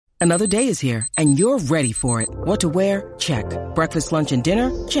Another day is here, and you're ready for it. What to wear? Check. Breakfast, lunch, and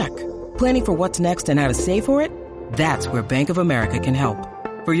dinner? Check. Planning for what's next and how to save for it? That's where Bank of America can help.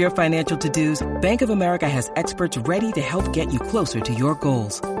 For your financial to-dos, Bank of America has experts ready to help get you closer to your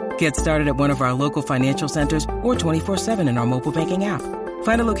goals. Get started at one of our local financial centers or 24/7 in our mobile banking app.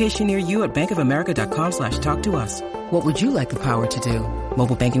 Find a location near you at bankofamerica.com/talktous. What would you like the power to do?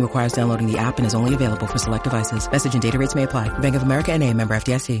 Mobile banking requires downloading the app and is only available for select devices. Message and data rates may apply. Bank of America NA, member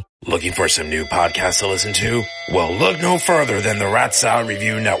FDIC. Looking for some new podcasts to listen to? Well, look no further than the Rat Salad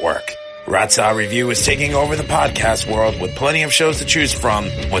Review Network. Rat Salad Review is taking over the podcast world with plenty of shows to choose from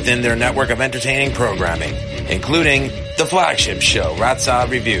within their network of entertaining programming, including the flagship show, Rat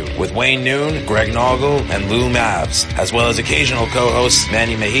Salad Review, with Wayne Noon, Greg Noggle, and Lou Mavs, as well as occasional co-hosts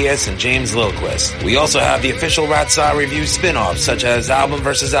Manny Mejias and James Lilquist. We also have the official Rat Salad Review spin-offs, such as Album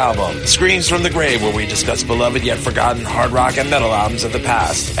vs. Album, Screams from the Grave, where we discuss beloved yet forgotten hard rock and metal albums of the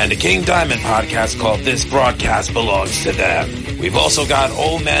past, and a King Diamond podcast called This Broadcast Belongs to Them. We've also got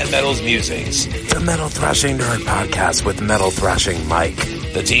Old Man Metal's Musings, the Metal Thrashing Nerd podcast with Metal Thrashing Mike,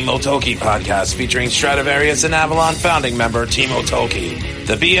 the Timo Tolkki podcast featuring Stradivarius and Avalon founding member Timo Tolkki,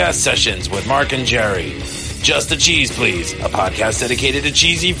 the BS Sessions with Mark and Jerry, Just the Cheese Please, a podcast dedicated to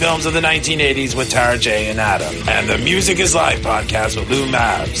cheesy films of the 1980s with Tara J. and Adam, and the Music is Live podcast with Lou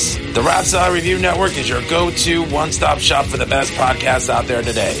Mavs. The Rat Salad Review Network is your go-to one-stop shop for the best podcasts out there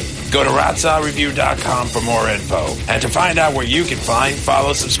today. Go to ratsaladreview.com for more info. And to find out where you can find,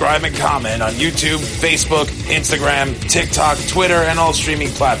 follow, subscribe, and comment on YouTube, Facebook, Instagram, TikTok, Twitter, and all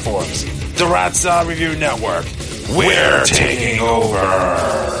streaming platforms. The Rat Salad Review Network. We're taking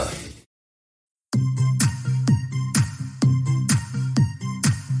over.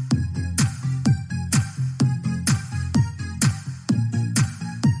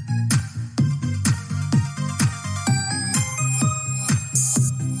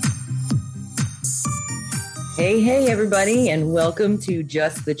 Hey, everybody, and welcome to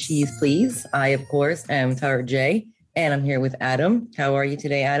Just the Cheese Please. I, of course, am Tara J, and I'm here with Adam. How are you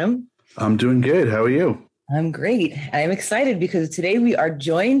today, Adam? I'm doing good. How are you? I'm great. I'm excited because today we are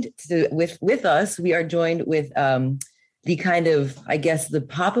joined with us. We are joined with the kind of, I guess, the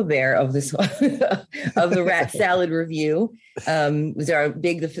Papa Bear of this of the Rat Salad Review. Was our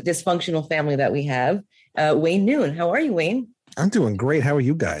big dysfunctional family that we have. Wayne Noon. How are you, Wayne? I'm doing great. How are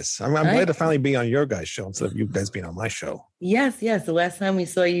you guys? I'm glad to finally be on your guys' show instead of you guys being on my show. Yes. The last time we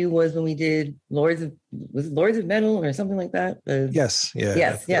saw you was when we did Lords of Metal or something like that. Yes.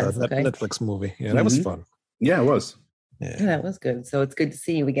 Yes. That okay. Netflix movie. Yeah, that was fun. Yeah, it was. Yeah, that was good. So it's good to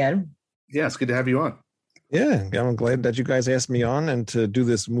see you again. Yeah, it's good to have you on. Yeah, I'm glad that you guys asked me on and to do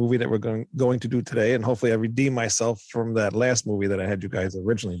this movie that we're going to do today. And hopefully I redeem myself from that last movie that I had you guys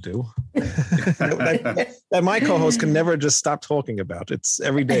originally do. that my co-host can never just stop talking about. It's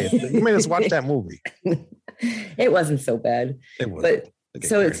every day. You made us watch that movie. It wasn't so bad. It was. But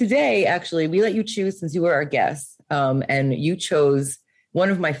so today, actually, we let you choose since you were our guest. And you chose one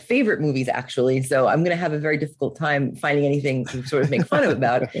of my favorite movies, actually. So I'm going to have a very difficult time finding anything to sort of make fun of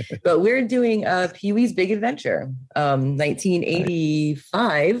about. But we're doing Pee-wee's Big Adventure,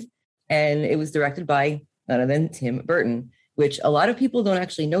 1985. And it was directed by none other than Tim Burton, which a lot of people don't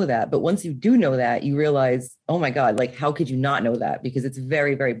actually know that. But once you do know that, you realize, oh, my God, like, how could you not know that? Because it's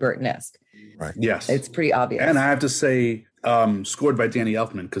very, very Burton-esque. Right. Yes. It's pretty obvious. And I have to say, scored by Danny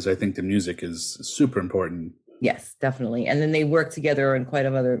Elfman, because I think the music is super important. Yes, definitely. And then they worked together in quite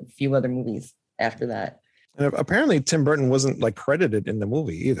a few other movies after that. And apparently Tim Burton wasn't like credited in the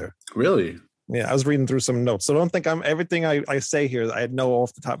movie either. Really? Yeah, I was reading through some notes. So don't think everything I say here, I know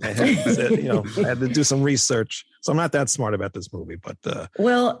off the top of my head. I had to do some research. So I'm not that smart about this movie, but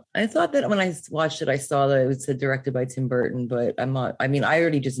well, I thought that when I watched it, I saw that it was directed by Tim Burton, but I'm not. I mean, I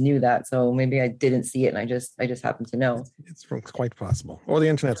already just knew that, so maybe I didn't see it, and I just happened to know. It's quite possible, or the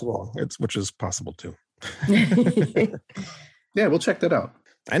internet's wrong. Which is possible too. Yeah, we'll check that out.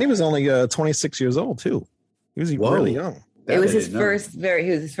 And he was only 26 years old too. He was really young. It was his first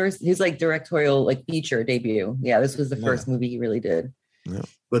his like directorial like feature debut. Yeah, this was the first movie he really did. Yeah.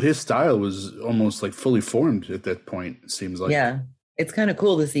 But his style was almost like fully formed at that point, it seems like. Yeah. It's kind of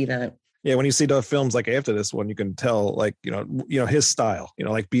cool to see that. Yeah, when you see the films like after this one, you can tell like, his style,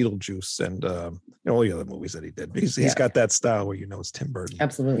 like Beetlejuice and all the other movies that he did. He's got that style where it's Tim Burton.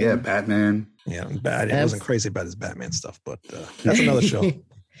 Absolutely. Yeah, Batman. Yeah, I wasn't crazy about his Batman stuff, but that's another show.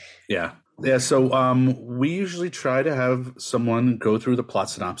 Yeah. Yeah, so we usually try to have someone go through the plot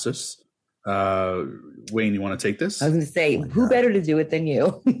synopsis. Wayne, you want to take this? I was going to say, who better to do it than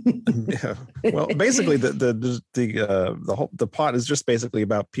you? Yeah. Well, basically, the plot is just basically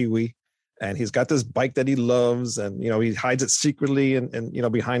about Pee-wee and he's got this bike that he loves, and he hides it secretly and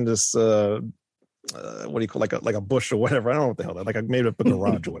behind this what do you call, like a bush or whatever. I don't know what the hell that, like I made up a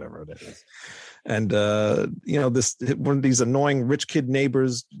garage or whatever it is. And this one of these annoying rich kid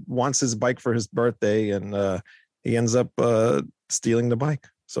neighbors wants his bike for his birthday, and he ends up stealing the bike.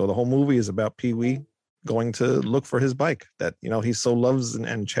 So the whole movie is about Pee-wee going to look for his bike that he so loves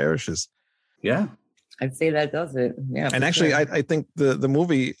and cherishes. Yeah, I'd say that does it. Yeah, and actually, sure. I think the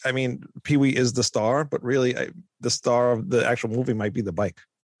movie, I mean, Pee-wee is the star, but really, the star of the actual movie might be the bike.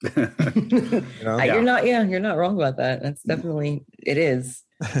 You're not wrong about that. That's definitely, it is.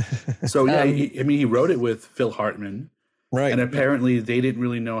 So yeah, he wrote it with Phil Hartman, right? And apparently they didn't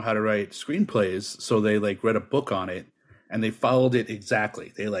really know how to write screenplays, so they read a book on it and they followed it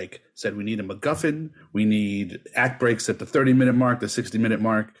exactly. They said, we need a MacGuffin, we need act breaks at the 30-minute mark, the 60-minute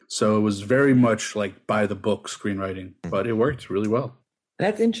mark. So it was very much by the book screenwriting, but it worked really well.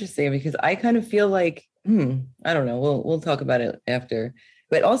 That's interesting because I kind of feel like I don't know. We'll talk about it after.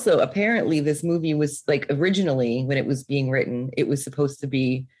 But also, apparently, this movie was originally, when it was being written, it was supposed to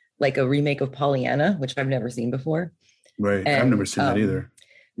be a remake of Pollyanna, which I've never seen before. Right. And I've never seen that either.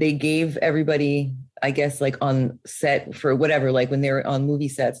 They gave everybody, I guess, on set for whatever, when they were on movie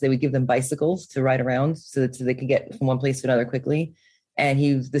sets, they would give them bicycles to ride around so they could get from one place to another quickly. And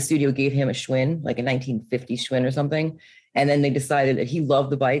the studio gave him a Schwinn, a 1950 Schwinn or something. And then they decided that he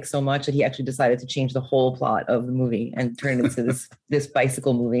loved the bike so much that he actually decided to change the whole plot of the movie and turn it into this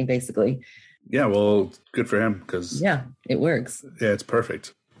bicycle movie, basically. Yeah, well, good for him because it works. Yeah, it's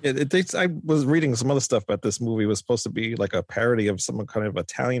perfect. I was reading some other stuff about this movie. It was supposed to be a parody of some kind of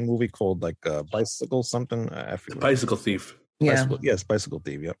Italian movie called Bicycle something. Bicycle Thief. Yeah. Bicycle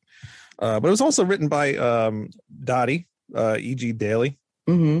Thief. Yep. But it was also written by Dottie, E.G. Daly.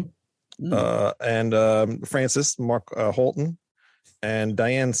 Mm-hmm. And Francis Mark Holton and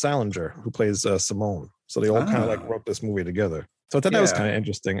Diane Salinger, who plays Simone. So they all kind of wrote this movie together. So I thought that was kind of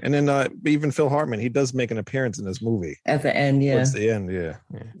interesting. And then even Phil Hartman, he does make an appearance in this movie at the end. Yeah, towards the end. Yeah.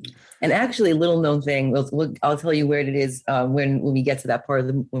 And actually, a little known thing. I'll tell you where it is when we get to that part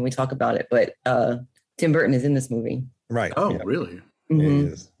of when we talk about it. But Tim Burton is in this movie. Right. Oh, really?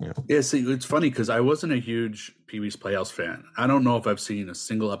 Mm-hmm. Yeah, see, it's funny because I wasn't a huge Pee-wee's Playhouse fan. I don't know if I've seen a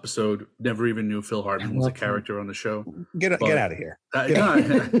single episode. Never even knew Phil Hartman was a character on the show. Get out of here. I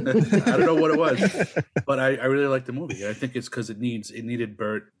don't know what it was, but I really liked the movie. I think it's because it needed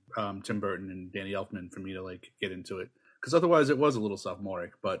Tim Burton and Danny Elfman for me to get into it. Because otherwise it was a little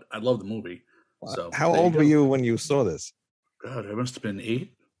sophomoric, but I love the movie. Wow. So how old were you when you saw this? God, I must have been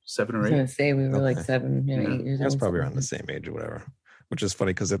 7 or 8. I was going to say we were 7, 8 years old. That's probably around the same age or whatever. Which is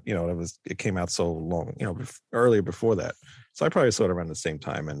funny because it came out so long, earlier before that. So I probably saw it around the same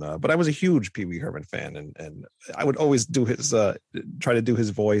time. And but I was a huge Pee Wee Herman fan, and I would always do try to do his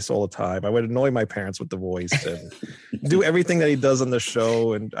voice all the time. I would annoy my parents with the voice and do everything that he does on the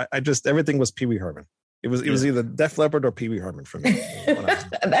show. And I just everything was Pee Wee Herman. It was either Def Leppard or Pee Wee Herman for me.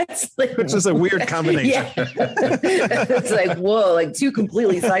 That's which is a weird combination. Yeah. It's whoa, 2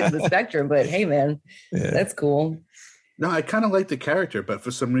 completely sides of the spectrum. But hey, man, that's cool. No, I kind of liked the character, but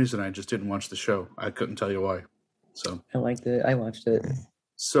for some reason I just didn't watch the show. I couldn't tell you why. So I liked it. I watched it.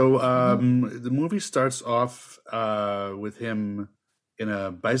 So the movie starts off with him in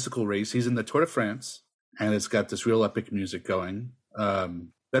a bicycle race. He's in the Tour de France, and it's got this real epic music going.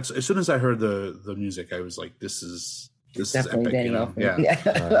 That's as soon as I heard the music, I was like, "This is definitely epic." Yeah.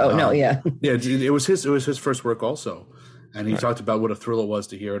 Yeah, it was his first work also, and he talked about what a thrill it was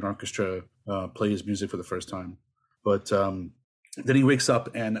to hear an orchestra play his music for the first time. But then he wakes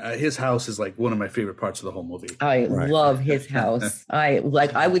up, and his house is one of my favorite parts of the whole movie. I love his house. I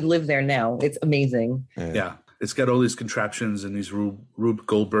would live there now. It's amazing. Yeah. It's got all these contraptions and these Rube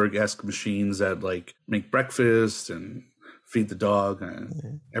Goldberg-esque machines that make breakfast and feed the dog,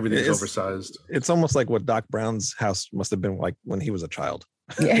 and everything's oversized. It's almost like what Doc Brown's house must have been like when he was a child.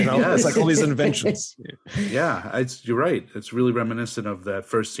 Yeah. It's all these inventions. Yeah, you're right. It's really reminiscent of that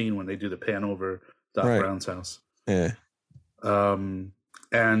first scene when they do the pan over Doc Brown's house. Yeah. And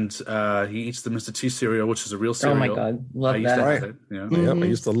he eats the Mr. T cereal, which is a real cereal. Oh my God, love that! Have it, I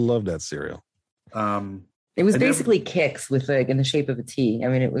used to love that cereal. It was basically Kix with in the shape of a T. I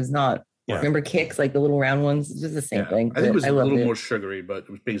mean, it was not. Remember Kix, the little round ones? It was the same thing. I think it was a little more sugary, but it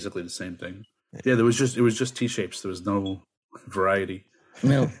was basically the same thing. Yeah, it was just T shapes. There was no variety.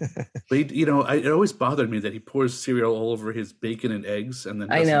 No. But it always bothered me that he pours cereal all over his bacon and eggs, and then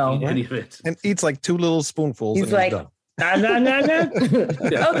doesn't eat any of it, and eats 2 little spoonfuls. He's like, no.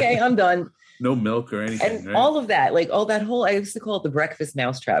 Okay, I'm done. No milk or anything. And right? all of that, like all that whole, I used to call it the breakfast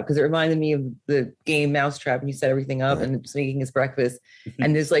mousetrap because it reminded me of the game Mousetrap, and you set everything up and it's making his breakfast.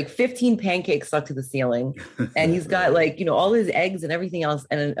 And there's like 15 pancakes stuck to the ceiling, and he's got like, you know, all his eggs and everything else.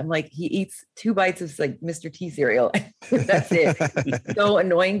 And I'm like, he eats 2 bites of like Mr. T cereal. That's it. It's so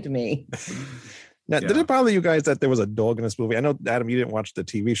annoying to me. Now, did it bother you guys that there was a dog in this movie? I know, Adam, you didn't watch the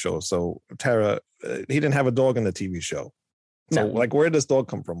TV show. So Tara, he didn't have a dog in the TV show. So like, where did this dog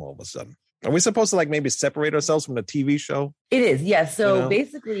come from all of a sudden? Are we supposed to like maybe separate ourselves from the TV show? It is, yes. So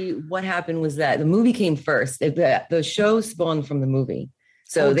basically what happened was that the movie came first. The show spawned from the movie.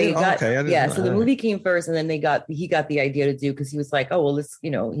 So so the movie came first, and then he got the idea to do, because he was like, oh, well, this,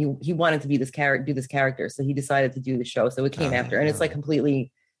 you know, he wanted to be this character. So he decided to do the show. So it came after, and it's like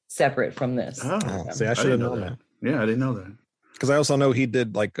completely separate from this. See, I should have known that. Yeah, I didn't know that. Because I also know he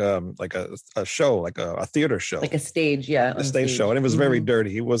did like a show, like a theater show, like a stage, a stage show, and it was very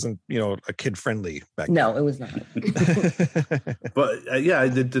dirty. He wasn't, you know, a kid friendly back then. No, it was not. But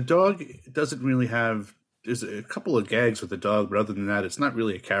the dog doesn't really have. There's a couple of gags with the dog, but other than that, it's not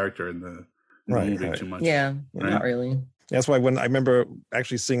really a character in the movie too much. Yeah, not really. That's why when I remember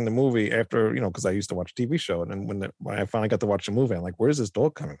actually seeing the movie after, you know, because I used to watch TV show, and then when I finally got to watch the movie, I'm like, where's this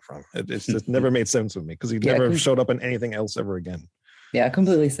dog coming from? It's just never made sense with me, because he never showed up in anything else ever again. Yeah,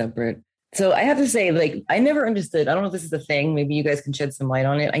 completely separate. So I have to say, like, I never understood. I don't know if this is a thing. Maybe you guys can shed some light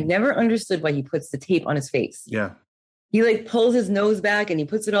on it. I never understood why he puts the tape on his face. Yeah. He like pulls his nose back and he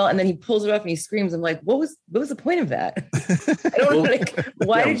puts it all, and then he pulls it off and he screams. I'm like, what was the point of that? I don't know. Like,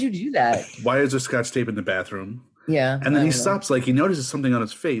 why did you do that? Why is there scotch tape in the bathroom? Yeah. And then he stops, like he notices something on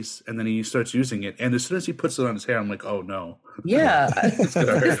his face, and then he starts using it. And as soon as he puts it on his hair, I'm like, oh no. Yeah.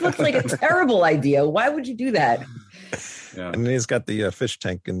 This looks like a terrible idea. Why would you do that? Yeah. And then he's got the fish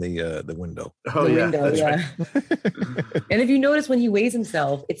tank in the window. Oh, the yeah. Window, yeah. Right. And if you notice when he weighs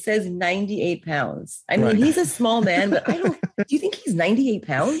himself, it says 98 pounds. I mean, he's a small man, but do you think he's 98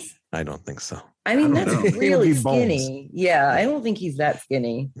 pounds? I don't think so. I mean, that's really skinny. Yeah, I don't think he's that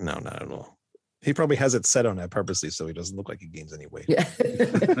skinny. No, not at all. He probably has it set on that purposely so he doesn't look like he gains any weight. Yeah.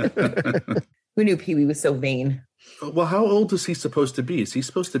 Who knew Pee-wee was so vain? Well, how old is he supposed to be? Is he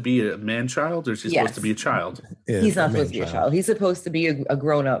supposed to be a man-child, or is he supposed to be a child? Yeah, he's not supposed to be a child. He's supposed to be a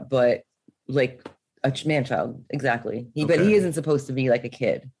grown-up, but like a man-child. Exactly. But he isn't supposed to be like a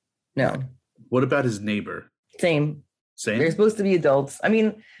kid. No. What about his neighbor? Same. They're supposed to be adults. I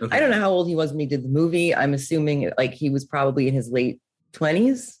mean, I don't know how old he was when he did the movie. I'm assuming like he was probably in his late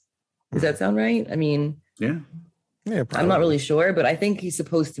 20s. Does that sound right? I mean, yeah, probably. I'm not really sure, but I think he's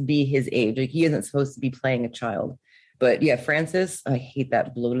supposed to be his age. Like he isn't supposed to be playing a child. But yeah, Francis, I hate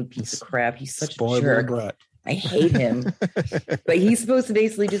that bloated piece of crap. He's such a jerk. Brat. I hate him. But he's supposed to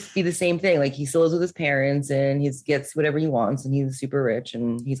basically just be the same thing. Like he still lives with his parents and he gets whatever he wants, and he's super rich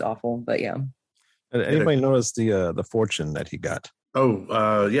and he's awful. But yeah. Anybody notice the fortune that he got?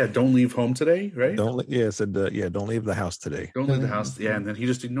 Oh, yeah. Don't leave home today, right? Don't leave the house today. Don't leave the house. Yeah, and then he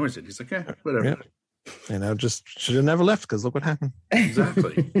just ignores it. He's like, yeah, whatever. Yeah. And I just should have never left, because look what happened.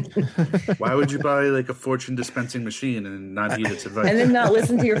 Exactly. Why would you buy like a fortune dispensing machine and not heed its advice? And then not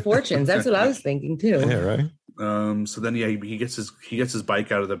listen to your fortunes. That's what I was thinking too. Yeah, right. So then he gets his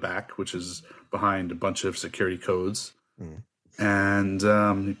bike out of the back, which is behind a bunch of security codes, and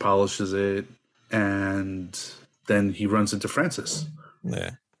he polishes it, and then he runs into Francis.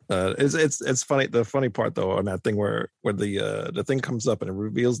 Yeah. It's funny. The funny part though on that thing where the thing comes up and it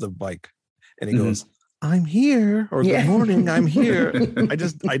reveals the bike, and he goes, "I'm here," or "Good morning, I'm here."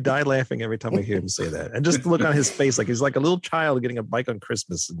 I die laughing every time I hear him say that, and just look on his face like he's like a little child getting a bike on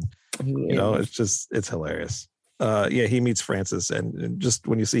Christmas, and you know, it's hilarious. He meets Francis, and just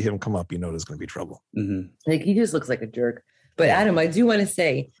when you see him come up, you know there's going to be trouble. Like he just looks like a jerk. But Adam, I do want to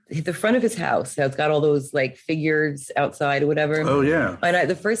say the front of his house, how it's got all those like figures outside or whatever. Oh yeah. And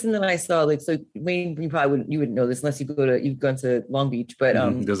the first thing that I saw, like, so Wayne, you wouldn't know this unless you've gone to Long Beach. But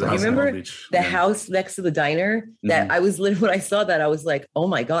you remember the house next to the diner that I was when I saw that, I was like, oh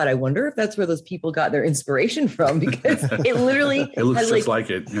my God, I wonder if that's where those people got their inspiration from, because it literally it looks just like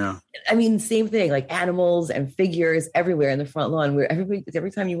it. Yeah. I mean, same thing, like animals and figures everywhere in the front lawn, where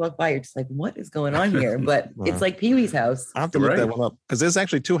every time you walk by, you're just like, what is going on here? But it's like Pee-wee's house. I'll have to look that one up, because there's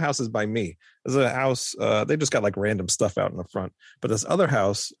actually 2 houses by me. There's a house, they just got like random stuff out in the front. But this other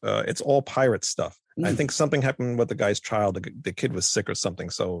house, it's all pirate stuff. I think something happened with the guy's child. The kid was sick or something.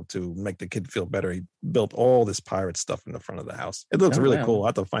 So to make the kid feel better, he built all this pirate stuff in the front of the house. It looks really cool. I'll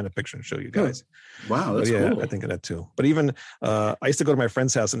have to find a picture and show you guys. Wow, that's cool. I think of that too. But even I used to go to my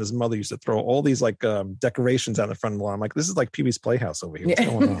friend's house, and his mother used to throw all these like decorations out in the front of the lawn. I'm like, this is like Pee-wee's Playhouse over here. What's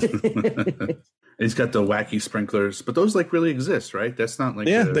going on? He's got the wacky sprinklers, but those like really exist, right? That's not like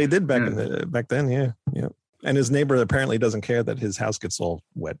they did back in the back then. Yeah. Yeah. And his neighbor apparently doesn't care that his house gets all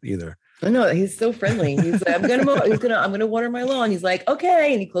wet either. I know, he's so friendly. He's like, I'm gonna water my lawn. He's like,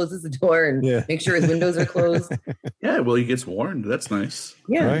 okay, and he closes the door and make sure his windows are closed. Yeah, well, he gets warned. That's nice.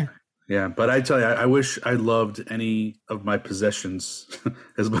 Yeah. Right? Yeah, but I tell you, I wish I loved any of my possessions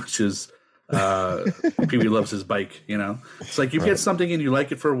as much as Pee-wee loves his bike. You know, it's like you get something and you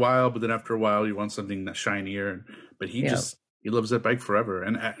like it for a while, but then after a while you want something that's shinier. But he loves that bike forever,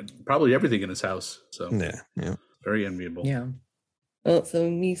 and probably everything in his house. So yeah, very enviable. Yeah. Well, so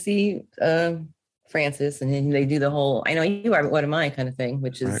we see Francis, and then they do the whole "I know you are, what am I?" kind of thing,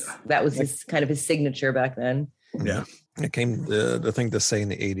 which is that was his kind of his signature back then. Yeah. It came the thing to say in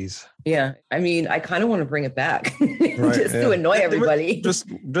the 80s. Yeah. I mean, I kind of want to bring it back just to annoy everybody. Just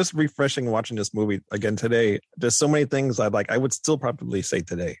refreshing watching this movie again today. There's so many things I would still probably say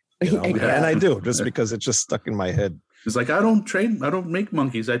today. You know? And I do, just because it's just stuck in my head. It's like, I don't make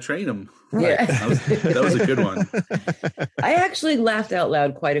monkeys. I train them. Right. Yeah. That was a good one. I actually laughed out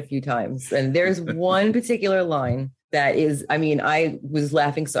loud quite a few times. And there's one particular line that is, I mean, I was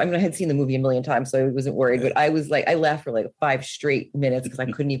laughing. So, I mean, I had seen the movie a million times, so I wasn't worried, but I was like, I laughed for like 5 straight minutes because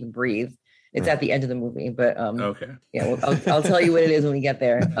I couldn't even breathe. It's at the end of the movie, but okay. Yeah, well, I'll tell you what it is when we get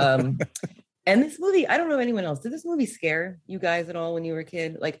there. And this movie, I don't know anyone else. Did this movie scare you guys at all when you were a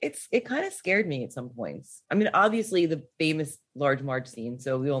kid? Like it kind of scared me at some points. I mean, obviously the famous Large Marge scene,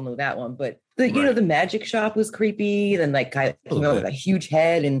 so we all know that one. But you know, the magic shop was creepy. Then like kind of came out with a huge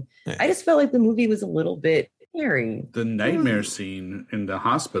head, and I just felt like the movie was a little bit scary. The nightmare scene in the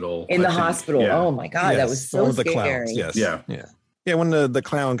hospital. Hospital. Yeah. Oh my God, that was so scary. Clowns, yes. Yeah. Yeah, when the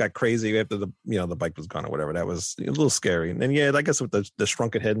clown got crazy after the bike was gone or whatever, that was a little scary. And then I guess with the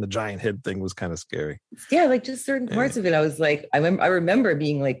shrunken head and the giant head thing was kind of scary. Yeah, like just certain parts of it, I was like, I remember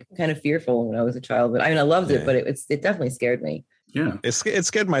being like kind of fearful when I was a child. But I mean, I loved it, but it definitely scared me. Yeah, it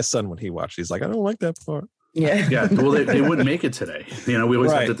scared my son when he watched. He's like, I don't like that part. Yeah, yeah. Well, they wouldn't make it today. You know, we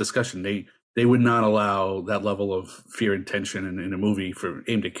always have the discussion. They would not allow that level of fear and tension in a movie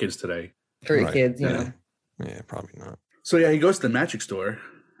aimed at kids today. For kids, you know. Yeah, probably not. So he goes to the magic store,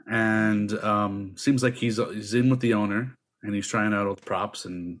 and seems like he's in with the owner, and he's trying out all the props,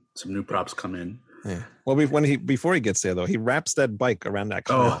 and some new props come in. Yeah. Well, before he gets there though, he wraps that bike around that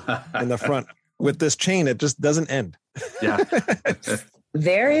car in the front with this chain. It just doesn't end. Yeah.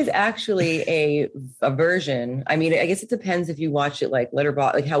 There is actually a version. I mean, I guess it depends if you watch it like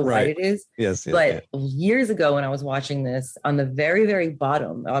Letterboxd, like how wide it is. Yes. But years ago when I was watching this, on the very, very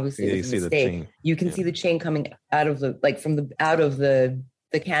bottom, obviously it was a mistake. You can see the chain coming out of the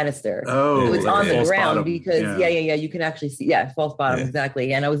canister. Oh, it was on the ground bottom. Because you can actually see false bottom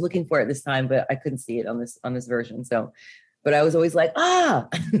exactly. And I was looking for it this time, but I couldn't see it on this version. So. But I was always like, yeah,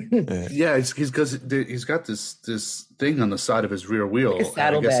 he's got this thing on the side of his rear wheel. Like a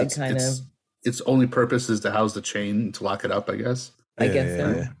saddlebag kind of. Its only purpose is to house the chain to lock it up, I guess. I guess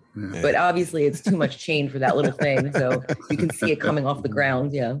so. Yeah. But obviously it's too much chain for that little thing. So you can see it coming off the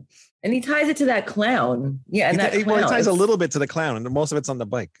ground. Yeah. And he ties it to that clown. Yeah. And he ties a little bit to the clown, and most of it's on the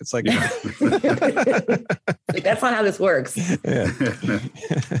bike. It's like, like that's not how this works. Yeah.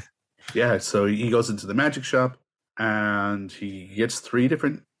 Yeah. So he goes into the magic shop. And he gets 3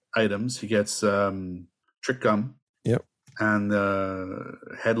 different items. He gets trick gum. Yep. And the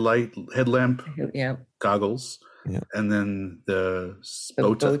headlamp. Yeah. Goggles. Yep. And then the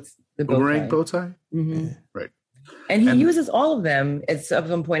boomerang bow tie. Mm-hmm. Right. And he uses all of them at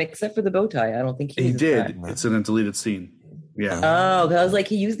some point, except for the bow tie. I don't think he did. That. It's in a deleted scene. Yeah. Oh, I was like,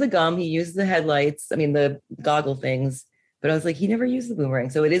 he used the gum. He used the headlights. I mean, the goggle things. But I was like, he never used the boomerang.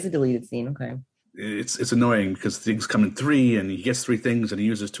 So it is a deleted scene. Okay. It's annoying because things come in 3 and he gets 3 things and he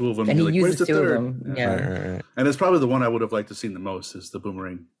uses 2 of them. And he uses where's the 2 third? of them. Yeah. Right. And it's probably the one I would have liked to seen the most is the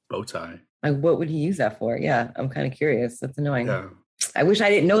boomerang bow tie. Like, what would he use that for? Yeah, I'm kind of curious. That's annoying. Yeah. I wish I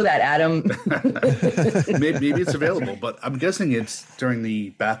didn't know that, Adam. maybe it's available, but I'm guessing it's during the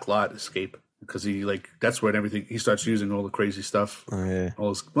back lot escape because that's when everything he starts using all the crazy stuff. Oh, yeah.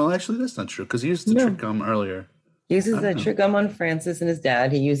 Well, actually, that's not true because he used the trick gum earlier. He uses the trick gum on Francis and his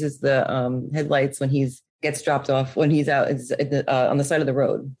dad. He uses the headlights when gets dropped off when he's out on the side of the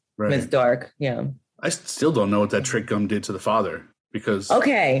road when it's dark. Yeah. I still don't know what that trick gum did to the father because.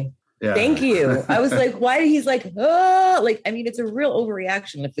 Okay. Yeah. Thank you. I was like, why did he's like, oh, like, I mean, it's a real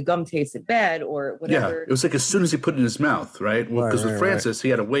overreaction if the gum tasted bad or whatever. Yeah. It was like as soon as he put it in his mouth, right? Well, because with Francis, he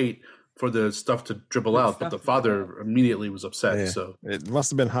had to wait for the stuff to dribble out, but the father immediately was upset. Yeah. So it must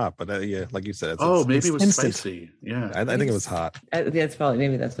have been hot, but like you said, maybe it was instant. spicy. Yeah, I think it was hot. That's probably,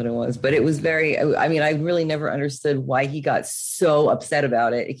 maybe that's what it was, but it was very, I mean, I really never understood why he got so upset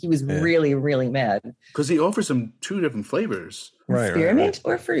about it. He was really, really mad. Because he offers him 2 different flavors. Right. Spearmint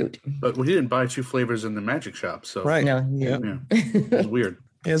or fruit. But he didn't buy 2 flavors in the magic shop. So Right. No. Yeah. it was weird.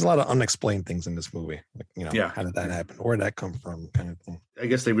 There's a lot of unexplained things in this movie. Like, how did that happen? Where'd that come from? Kind of thing. I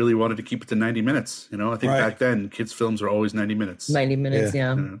guess they really wanted to keep it to 90 minutes. I think back then, kids' films were always 90 minutes. 90 minutes,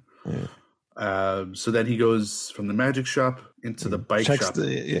 yeah. So then he goes from the magic shop into the bike shop.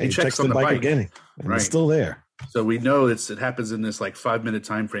 He checks on the bike again. And it's still there. So we know it happens in this like 5-minute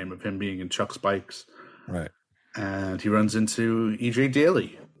time frame of him being in Chuck's bikes. Right. And he runs into E.J.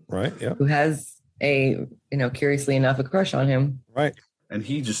 Daly. Right. Yeah. Who has curiously enough, a crush on him. Right. And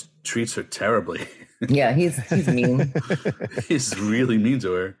he just treats her terribly. Yeah, he's mean. He's really mean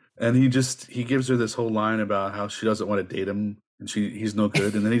to her. And he gives her this whole line about how she doesn't want to date him and he's no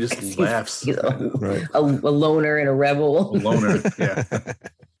good. And then he just laughs. He's a loner and a rebel. A loner, yeah.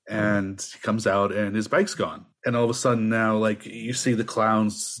 And he comes out and his bike's gone. And all of a sudden now, like, you see the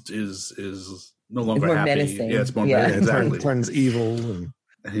clowns is no longer more happy. menacing. Yeah, it's more menacing. Exactly. Turns evil.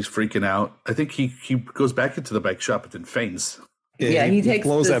 And he's freaking out. I think he goes back into the bike shop and then faints. Yeah, he takes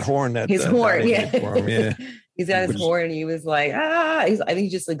blows that horn. His horn, yeah. For him, yeah. He's got his horn and he was like, I think he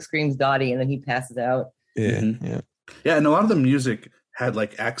just like screams Dottie and then he passes out. Yeah, mm-hmm. yeah. Yeah, and a lot of the music had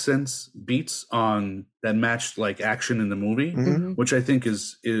like accents, beats on that matched like action in the movie, which I think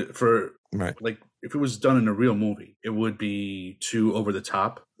is for like if it was done in a real movie, it would be too over the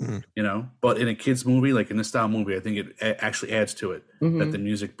top, But in a kids movie, like in a style movie, I think it actually adds to it that the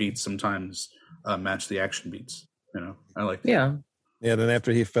music beats sometimes match the action beats. I like that. Yeah. Yeah. Then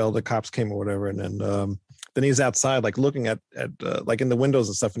after he fell, the cops came or whatever, and then he's outside, like looking at like in the windows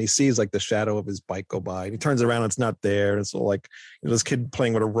and stuff, and he sees like the shadow of his bike go by. And he turns around, and it's not there. And it's all like this kid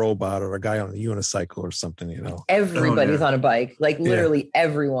playing with a robot or a guy on a unicycle or something. Everybody's on a bike, like literally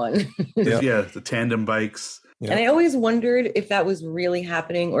everyone. Yeah, the tandem bikes. Yeah. And I always wondered if that was really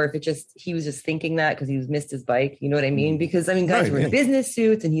happening or if he was just thinking that because he missed his bike. You know what I mean? Because I mean, guys were in business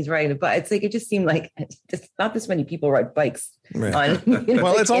suits and he's riding a bike. It's like, it just seemed like just not this many people ride bikes. Right.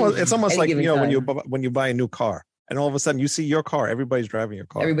 Well, it's almost like, when you buy a new car and all of a sudden you see your car, everybody's driving your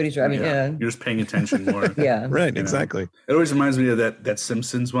car. Everybody's driving. Yeah. You're just paying attention more. Yeah. Right. Exactly. It always reminds me of that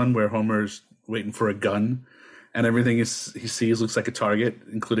Simpsons one where Homer's waiting for a gun. And everything he sees looks like a target,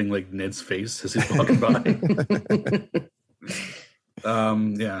 including like Ned's face as he's walking by.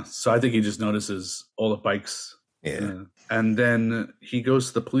 So I think he just notices all the bikes. Yeah. And then he goes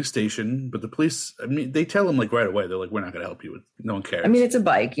to the police station, but the police, I mean, they tell him like right away, they're like, we're not going to help you with, no one cares. I mean, it's a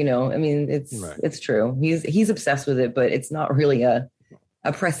bike, I mean, it's true. He's obsessed with it, but it's not really a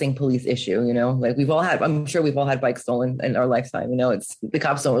pressing police issue, like I'm sure we've all had bikes stolen in our lifetime. It's the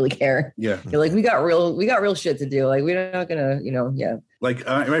cops don't really care. Yeah. They're like, we got real shit to do. Like, we're not gonna, yeah. Like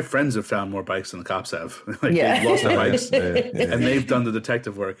my friends have found more bikes than the cops have. Like they've lost their bikes and they've done the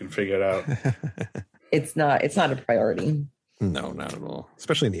detective work and figured out. It's not a priority. No, not at all.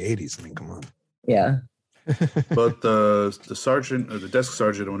 Especially in the 80s. I mean, come on. Yeah. But the sergeant or the desk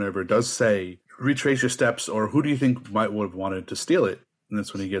sergeant or whatever does say, retrace your steps, or who do you think would have wanted to steal it? And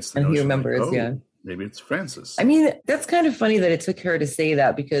that's when he gets the notion, he remembers, maybe it's Francis. I mean, that's kind of funny that it took her to say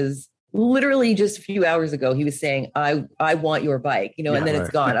that because literally just a few hours ago, he was saying, I want your bike, and then it's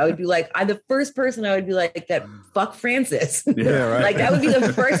gone. I would be like, the first person I would be like, that fuck Francis. Yeah, right. Like that would be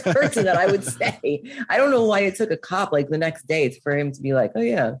the first person that I would say. I don't know why it took a cop like the next day for him to be like, oh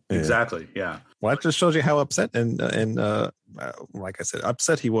yeah. Exactly. Yeah. Well, that just shows you how upset and like I said,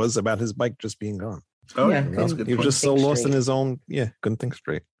 upset he was about his bike just being gone. Oh yeah. He was just so lost in his own. Yeah. Couldn't think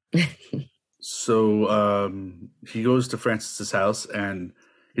straight. So he goes to Francis's house and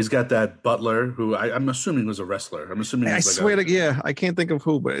he's got that butler who I'm assuming was a wrestler. I'm assuming. I swear to I can't think of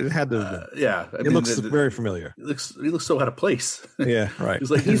who, but it had to. Yeah, it looks very familiar. He looks so out of place. Yeah, right.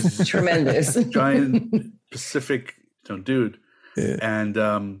 He's tremendous, giant Pacific dude. Yeah.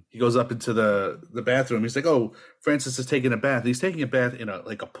 And he goes up into the bathroom. He's like, "Oh, Francis is taking a bath. He's taking a bath in a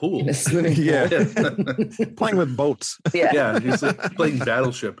pool, in a swimming pool. Yeah, playing with boats. Yeah, he's like playing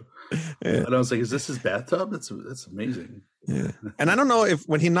Battleship." Yeah. And I was like, "Is this his bathtub? That's amazing." Yeah, and I don't know if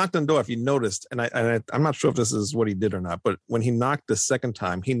when he knocked on the door, if you noticed, and I'm not sure if this is what he did or not, but when he knocked the second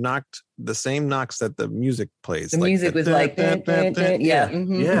time, he knocked the same knocks that the music plays. The music was like, yeah, he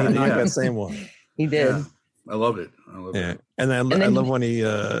knocked that same one. He did. Yeah. I love it. I love it. And I love when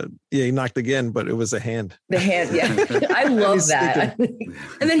he knocked again, but it was a hand. The hand, yeah. I love that.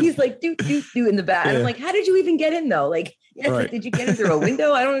 And then he's like, do in the back. And I'm like, how did you even get in though? Like, like, did you get in through a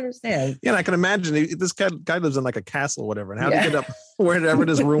window? I don't understand. Yeah, and I can imagine this guy lives in like a castle or whatever. And how to get up wherever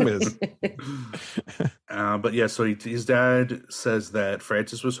this room is. But yeah, so his dad says that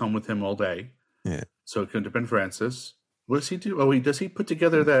Francis was home with him all day. Yeah. So it couldn't have been Francis. What does he do? Oh, does he put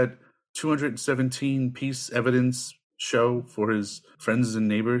together that 217 piece evidence show for his friends and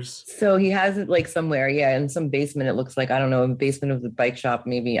neighbors? So he has it like somewhere, in some basement. It looks like, I don't know, basement of the bike shop,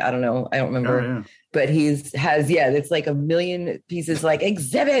 maybe. I don't know. I don't remember. Oh, yeah. But it's like a million pieces, like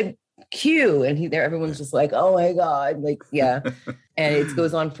exhibit Q, and everyone's just like, oh my god, like and it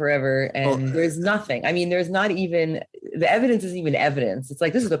goes on forever, and there's nothing. I mean, there's not even the evidence isn't even evidence. It's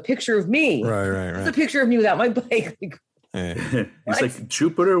like, this is a picture of me. Right. It's a picture of me without my bike. Like, He's like,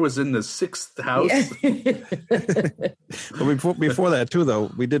 Jupiter was in the 6th house. Well, before that too,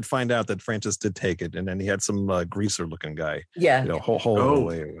 though, we did find out that Francis did take it, and then he had some greaser looking guy. Yeah, hold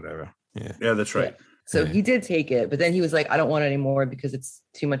away or whatever. Yeah, that's right. Yeah. So he did take it, but then he was like, I don't want it anymore because it's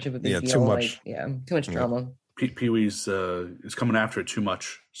too much of a big deal. Too much. Too much drama. Pee-wee's is coming after it too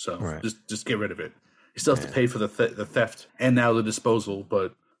much. So just get rid of it. He still has to pay for the theft and now the disposal.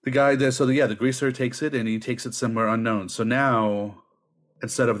 But the guy there, the greaser takes it and he takes it somewhere unknown. So now,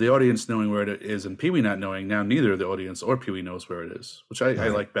 instead of the audience knowing where it is and Pee-wee not knowing, now neither the audience or Pee-wee knows where it is, which I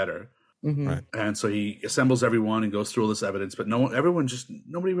like better. Mm-hmm. Right. And so he assembles everyone and goes through all this evidence, but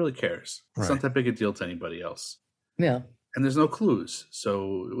nobody really cares. It's not that big a deal to anybody else. Yeah. And there's no clues.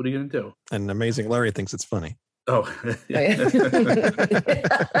 So what are you going to do? And Amazing Larry thinks it's funny. Oh.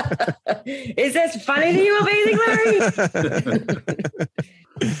 Is this funny to you, Amazing Larry?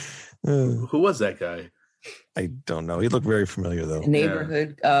 Who was that guy? I don't know. He looked very familiar, though.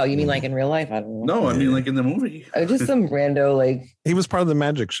 Neighborhood. You mean like in real life? I don't know. No, I mean like in the movie. Just some rando, like. He was part of the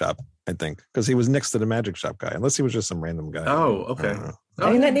magic shop, I think, because he was next to the magic shop guy, unless he was just some random guy. Oh, okay.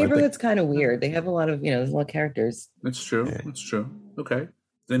 I mean, that neighborhood's kind of weird. They have a lot of, there's a lot of characters. That's true. Yeah. That's true. Okay.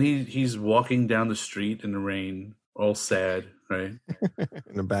 Then he's walking down the street in the rain, all sad, right?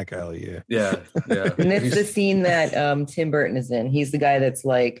 In the back alley, yeah. And that's the scene that Tim Burton is in. He's the guy that's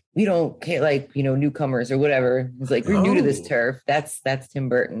like, we don't care, like, newcomers or whatever. He's like, we're new to this turf. That's Tim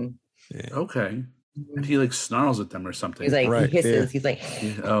Burton. Yeah. Okay. And he like snarls at them or something. He's like, he hisses. He's like,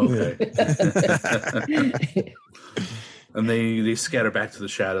 oh, okay. And they scatter back to the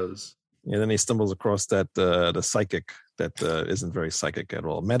shadows. Yeah, then he stumbles across that the psychic that isn't very psychic at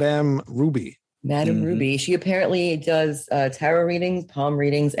all, Madame Ruby. Madame Ruby. She apparently does tarot readings, palm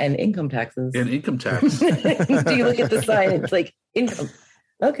readings, and income taxes. And income tax. Do you look at the sign? It's like income.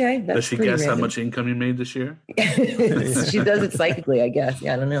 Okay. That's does she guess how much income you made this year? She does it psychically, I guess.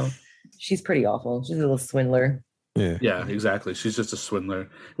 Yeah, I don't know. She's pretty awful. She's a little swindler. Yeah, exactly. She's just a swindler.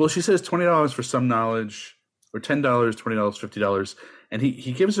 Well, she says $20 for some knowledge, or $10, $20, $50, and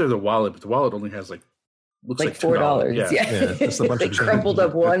he gives her the wallet, but the wallet only has looks like $4. Yeah. Just a bunch of crumpled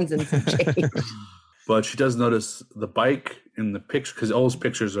up ones and some change. But she does notice the bike in the picture, because all his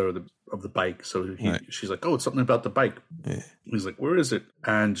pictures are of the bike. So she's like, oh, it's something about the bike. Yeah. He's like, where is it?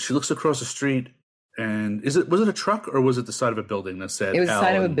 And she looks across the street, and was it a truck or was it the side of a building that said? It was the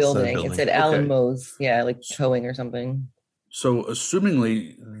side of a building. It said Alan Moe's, like towing or something. So,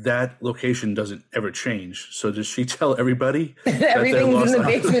 assumingly, that location doesn't ever change. So, does she tell everybody everything's in the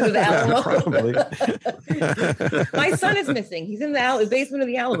basement of the Alamo? Probably. My son is missing. He's in the basement of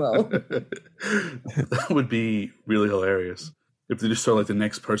the Alamo. That would be really hilarious if they just saw the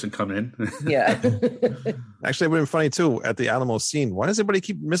next person come in. Yeah. Actually, it would have been funny too at the Alamo scene. Why does everybody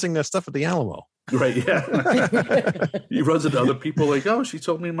keep missing their stuff at the Alamo? Right, yeah. He runs into other people like, oh, she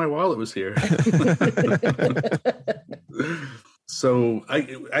told me my wallet was here. So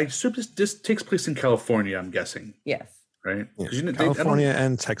I assume this takes place in California, I'm guessing. Yes. Right? Yeah. California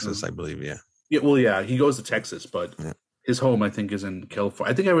and Texas, I believe, yeah. Yeah, well, yeah, he goes to Texas, but his home, I think, is in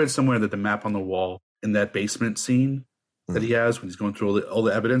California. I think I read somewhere that the map on the wall in that basement scene that he has when he's going through all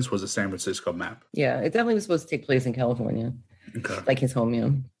the evidence was a San Francisco map. Yeah, it definitely was supposed to take place in California. Okay. Like his home, yeah.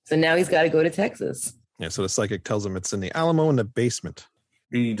 So now he's got to go to Texas. Yeah, so the psychic tells him it's in the Alamo in the basement.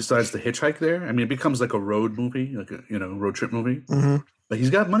 He decides to hitchhike there. I mean, it becomes like a road movie, like a road trip movie. Mm-hmm. But he's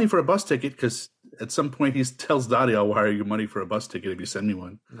got money for a bus ticket because at some point he tells Dottie, I'll wire you money for a bus ticket if you send me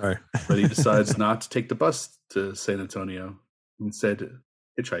one. Right. But he decides not to take the bus to San Antonio. Instead,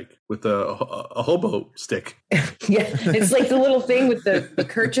 hitchhike with a hobo stick. Yeah, it's like the little thing with the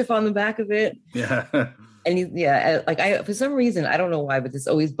kerchief on the back of it. Yeah. And for some reason, I don't know why, but this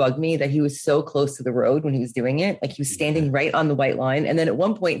always bugged me that he was so close to the road when he was doing it. Like he was standing right on the white line. And then at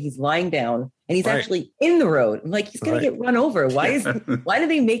one point he's lying down and he's actually in the road. I'm like, he's going to get run over. Why do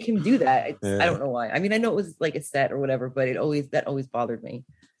they make him do that? I don't know why. I mean, I know it was like a set or whatever, but that always bothered me.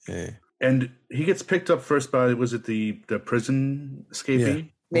 Yeah. And he gets picked up first by, was it the prison escapee? Yeah.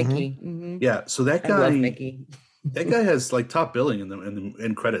 Mickey. Mm-hmm. Yeah. So that guy, I love Mickey. That guy has like top billing in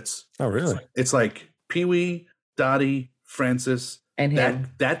the credits. Oh, really? It's like Pee-wee, Dottie, Francis, and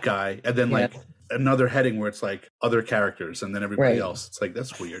that guy, and then like another heading where it's like other characters, and then everybody else. It's like,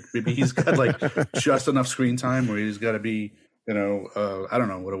 that's weird. Maybe he's got like just enough screen time where he's got to be, I don't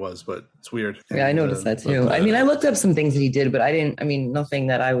know what it was, but it's weird. Yeah, I noticed that too. I mean, I looked up some things that he did, but nothing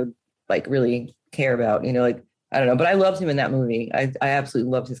that I would like really care about. Like I don't know, but I loved him in that movie. I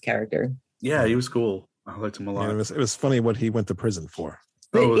absolutely loved his character. Yeah, he was cool. I liked him a lot. Yeah, it was funny what he went to prison for.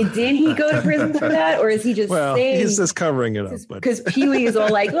 But did he go to prison for that, or is he just saying? He's just covering it up. Because Pee-wee is all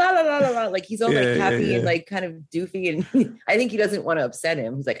like la la la la la, like he's all like happy and like kind of doofy, and I think he doesn't want to upset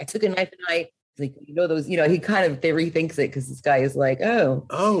him. He's like, I took a knife tonight. He's like, those, he kind of they rethinks it because this guy is like,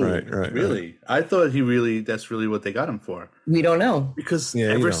 right, really? I thought that's really what they got him for. We don't know because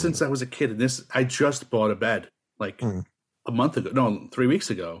ever since I was a kid, and I just bought a bed like a month ago, no, 3 weeks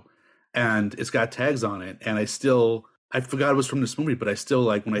ago, and it's got tags on it, and I forgot it was from this movie, but I still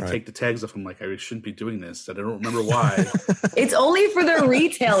like when I take the tags off, I'm like, I shouldn't be doing this. And I don't remember why. It's only for the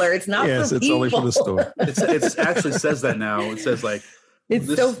retailer. It's not for people. It's only for the store. It actually says that now. It says like,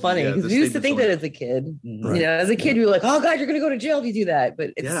 it's so funny because we used to think that as a kid. Right. As a kid, we were like, oh God, you're going to go to jail if you do that.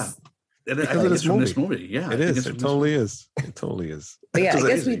 But it's And I think it's from this movie. Yeah, it is. It totally is. It totally is. But yeah, I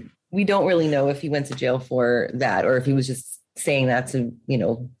guess we don't really know if he went to jail for that or if he was just saying that to,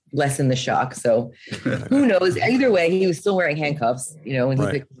 lessen the shock. So who knows? Either way, he was still wearing handcuffs, when he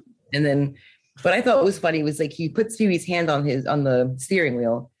picked, and then, but I thought it was funny. It was like he puts Pee-wee's hand on the steering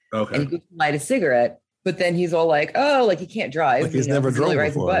wheel and he goes to light a cigarette, but then he's all like, oh, like he can't drive. Like he's never driven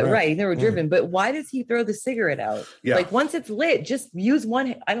before. Right. He's never driven. But why does he throw the cigarette out? Yeah. Like once it's lit, just use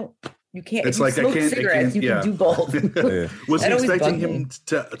one. You can't. It's like I can't. Cigarettes, you can do both. Was he expecting him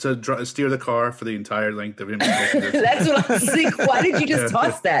to steer the car for the entire length of him? That's what I was thinking. Why did you just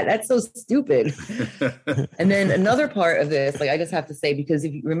toss that? That's so stupid. And then another part of this, like I just have to say, because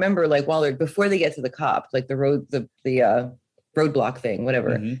if you remember, like before they get to the cop, like the roadblock thing,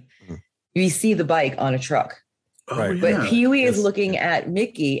 whatever, you see the bike on a truck. Right. But Pee-wee is looking at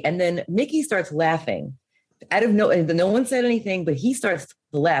Mickey, and then Mickey starts laughing. No one said anything, but he starts to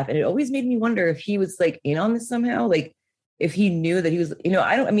laugh. And it always made me wonder if he was like in on this somehow, like if he knew that he was,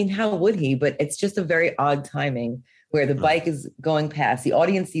 how would he? But it's just a very odd timing where the bike is going past, the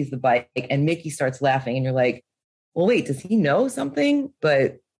audience sees the bike and Mickey starts laughing and you're like, well, wait, does he know something?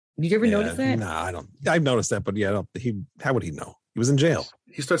 But did you ever notice that? No, I don't. I've noticed that, but how would he know? He was in jail.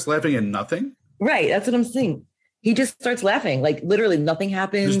 He starts laughing and nothing? Right. That's what I'm saying. He just starts laughing. Like literally nothing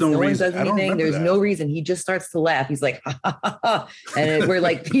happens. No one does anything. There's no reason. He just starts to laugh. He's like, ha, ha, ha, ha. And we're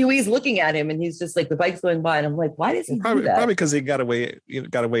like, Pee-wee's looking at him and he's just like, the bike's going by. And I'm like, why does he do that? Probably because he got away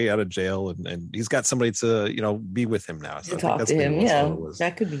out of jail and he's got somebody to, be with him now. So to talk to him. Yeah,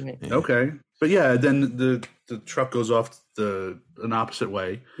 that could be it. Yeah. Okay. But yeah, then the truck goes off an opposite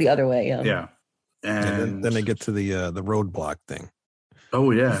way. The other way. Yeah. Yeah. And then they get to the roadblock thing.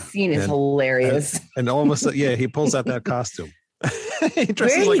 Oh yeah, the scene is hilarious. And all of a sudden, he pulls out that costume. Where did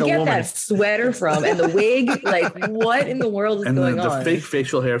he get that sweater from? And the wig? Like, what in the world is going on? And the fake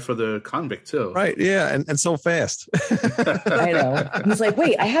facial hair for the convict too. Right? Yeah, and so fast. I know. He's like,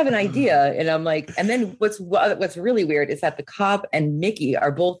 wait, I have an idea, and I'm like, and then what's really weird is that the cop and Mickey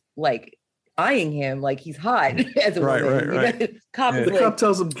are both like eyeing him like he's hot as a woman. Right. The cop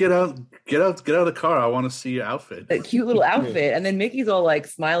tells him, get out of the car. I want to see your outfit. A cute little outfit. And then Mickey's all like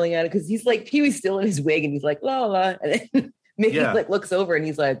smiling at it because he's like, Pee-wee's still in his wig and he's like, la la. And then Mickey like looks over and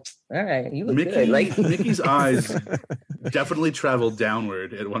he's like, all right, you look good. Like Mickey's eyes definitely traveled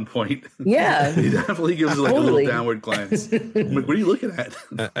downward at one point. Yeah. He definitely gives like a little downward glance. I'm like, what are you looking at?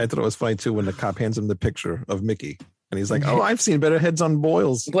 I thought it was funny too when the cop hands him the picture of Mickey. And he's like, oh, I've seen better heads on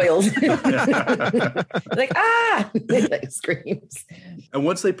boils. Like, like screams. And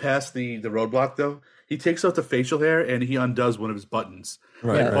once they pass the roadblock, though, he takes out the facial hair and he undoes one of his buttons.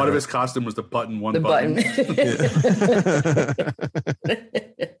 Right. Part of his costume was the button.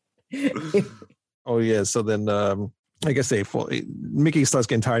 Oh, yeah. So then I guess Mickey starts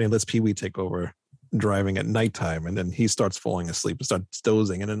getting tired and lets Pee-wee take over driving at nighttime, and then he starts falling asleep and starts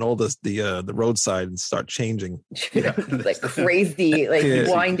dozing, and then all the roadside start changing. Like crazy, like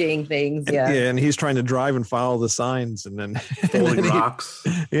winding things. Yeah. And he's trying to drive and follow the signs, and then falling rocks.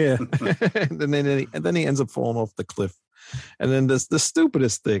 And then he ends up falling off the cliff. And then the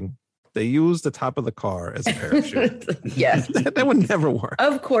stupidest thing, they use the top of the car as a parachute. Yes. That would never work.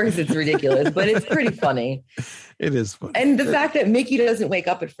 Of course it's ridiculous, but it's pretty funny. It is funny. And the fact that Mickey doesn't wake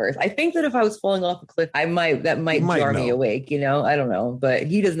up at first. I think that if I was falling off a cliff, that might jar me awake, I don't know. But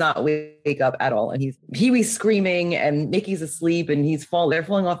he does not wake up at all. And Pee-wee's screaming and Mickey's asleep and they're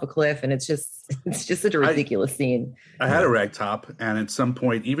falling off a cliff, and it's just such a ridiculous scene. I had a rag top, and at some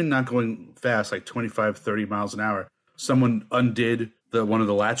point, even not going fast, like 25, 30 miles an hour, someone undid one of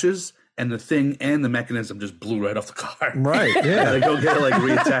the latches, and the thing and the mechanism just blew right off the car. Right, yeah. I go get it like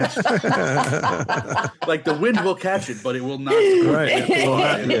reattached. Like the wind will catch it, but it will not. Right.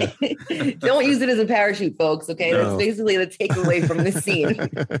 Don't use it as a parachute, folks. Okay, No. That's basically the takeaway from this scene.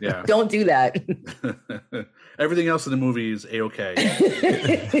 Yeah. Don't do that. Everything else in the movie is A-okay.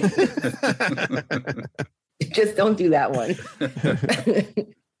 Just don't do that one.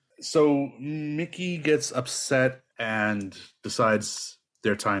 So Mickey gets upset and decides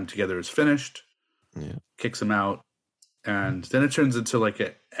their time together is finished. Yeah. Kicks him out, and then it turns into like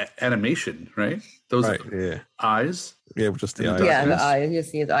a animation, right? Those eyes. Yeah, with just the eyes. Yeah, the eyes. You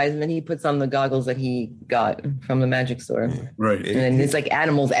see his eyes, and then he puts on the goggles that he got from the magic store. Right. And then there's like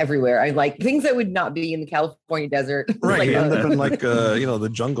animals everywhere. I like things that would not be in the California desert. Right. Like He ended up in like the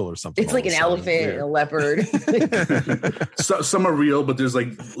jungle or something. it's like an elephant and a leopard. So, some are real, but there's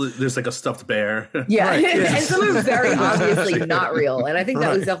like a stuffed bear. Yeah. Right, yeah. And some are very obviously not real. And I think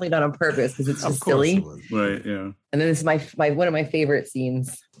that was definitely done on purpose because it's just silly. Right. Yeah. And then this is my one of my favorite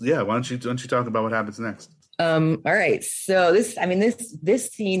scenes. Yeah. Why don't you talk about what happens next? All right. So this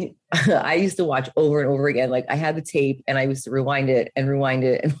scene I used to watch over and over again. Like I had the tape and I used to rewind it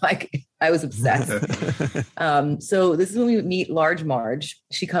and like I was obsessed. So this is when we meet Large Marge.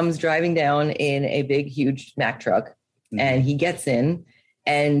 She comes driving down in a big, huge Mack truck, and he gets in,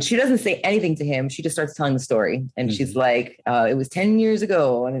 and she doesn't say anything to him. She just starts telling the story. And she's like, it was 10 years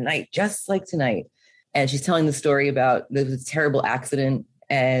ago on a night just like tonight. And she's telling the story about this terrible accident.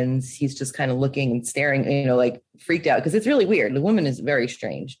 And he's just kind of looking and staring, like freaked out because it's really weird. The woman is very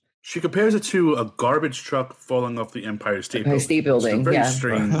strange. She compares it to a garbage truck falling off the Empire State Building. It's a very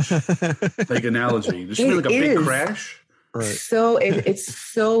strange like analogy. Does she mean like a big crash? Right. So it's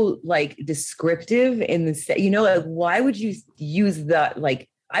so like descriptive in the like why would you use that? Like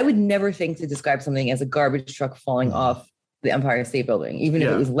I would never think to describe something as a garbage truck falling off the Empire State Building, even if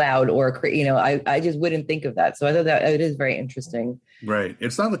it was loud or I just wouldn't think of that. So I thought that it is very interesting. Right.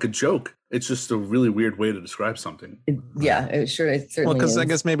 It's not like a joke. It's just a really weird way to describe something. It certainly. Well, because is. I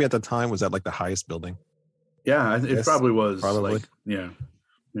guess maybe at the time was that like the highest building. Yeah, it probably was. Probably. Like, yeah.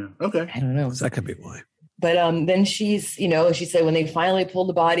 Okay. I don't know. That could be why. But then she's, she said when they finally pulled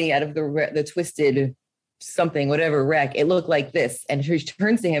the body out of the twisted something, whatever wreck, it looked like this. And she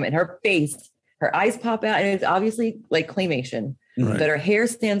turns to him and her eyes pop out, and it's obviously like claymation. Right. But her hair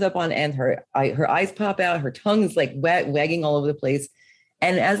stands up on end. Her eyes pop out. Her tongue is like wagging all over the place.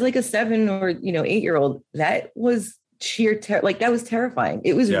 And as like a 7 or 8-year-old, that was sheer that was terrifying.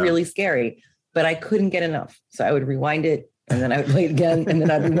 It was really scary. But I couldn't get enough, so I would rewind it, and then I would play it again, and then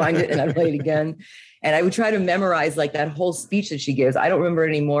I'd rewind it, and I'd play it again. And I would try to memorize like that whole speech that she gives. I don't remember it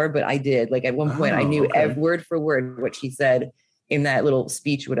anymore, but I did. Like at one point, I knew word for word what she said in that little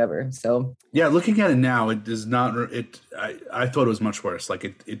speech, whatever. So yeah, looking at it now, it does not. I thought it was much worse. Like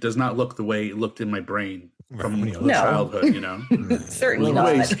it does not look the way it looked in my brain from childhood. Certainly it was not.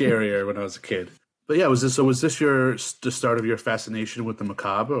 Way scarier when I was a kid. But yeah, was this the start of your fascination with the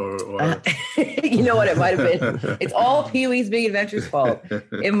macabre, or? You know what? It might have been. It's all Pee-wee's Big Adventure's fault.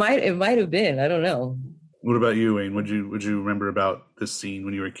 It might have been. I don't know. What about you, Wayne? Would you remember about this scene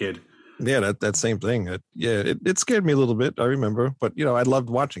when you were a kid? Yeah, that same thing. It scared me a little bit. I remember, but I loved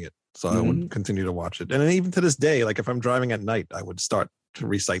watching it, so I would continue to watch it. And then even to this day, like if I'm driving at night, I would start to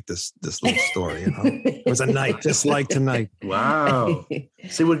recite this little story. It was a night just like tonight. Wow.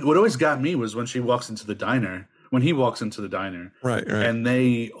 See, what always got me was when she walks into the diner. When he walks into the diner, right, and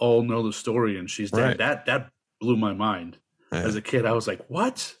they all know the story, and she's dead. Right. That blew my mind. Yeah. As a kid, I was like,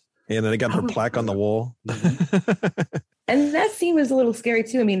 "What?" Yeah, and then they got her plaque on the wall. And that scene was a little scary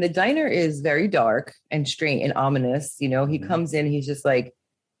too. I mean, the diner is very dark and strange and ominous. He comes in, he's just like,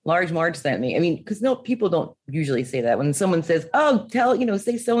 Large Marge sent me. I mean, because people don't usually say that. When someone says, "Oh,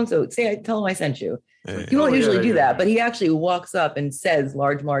 say so-and-so, tell them I sent you." You won't usually do that, but he actually walks up and says,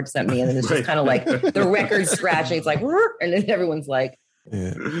 "Large Marge sent me," and then it's just kind of like the record scratching. It's like, and then everyone's like,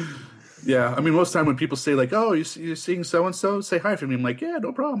 yeah. Yeah, I mean, most of the time when people say like, "Oh, you're seeing so and so," say hi for me. I'm like, "Yeah,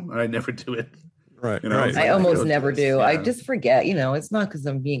 no problem." And I never do it. Right. You know, right. it's I like, almost go never this. do. Yeah. I just forget. It's not because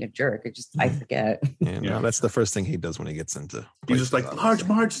I'm being a jerk. It just I forget. Yeah, no, that's the first thing he does when he gets into. He's just like, places, "Large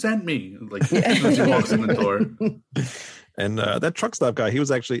Marge sent me." Like as soon as he walks in the door. And that truck stop guy, he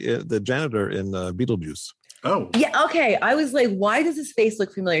was actually the janitor in Beetlejuice. Oh, Yeah. Okay. I was like, why does his face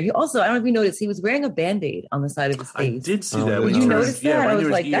look familiar? He also, I don't know if you noticed, he was wearing a Band-Aid on the side of his I face. did see Oh, that. did when Did he you turned- notice that? Yeah, right I near was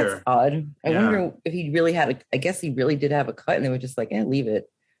his like, ear. that's odd. I Yeah. wonder if he really I guess he really did have a cut and they were just like, leave it.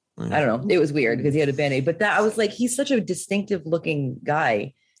 I don't know. It was weird because he had a Band-Aid. But I was like, he's such a distinctive looking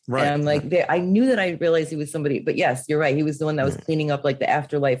guy. Right. And I'm like, I knew that I realized he was somebody. But yes, you're right. He was the one that was cleaning up like the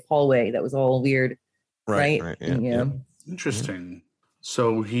afterlife hallway that was all weird. Right. Yeah. Interesting.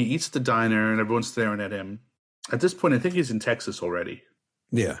 So he eats at the diner and everyone's staring at him. At this point, I think he's in Texas already,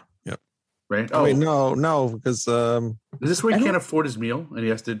 Yeah. Yep. right? Oh, wait, no, because Is this where he can't afford his meal and he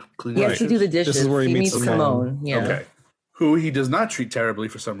has to clean He the has to dishes? do the dishes. This is where he meets Simone. Yeah. Okay. Who he does not treat terribly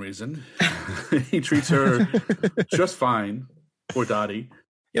for some reason. He treats her just fine. Poor Dottie.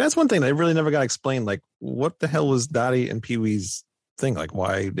 yeah, that's one thing that really never got explained. Like, what the hell was Dottie and Pee Wee's thing? Like,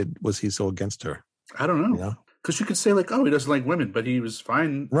 why was he so against her? I don't know. You know? Because you could say like, oh, he doesn't like women, but he was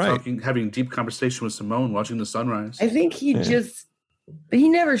fine Right. having deep conversation with Simone, watching the sunrise. I think he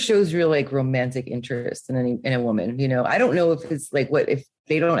never shows real like romantic interest in a woman. I don't know if it's like if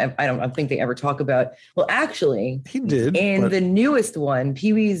they don't have, I don't think they ever talk about, well, actually He did. in but- the newest one,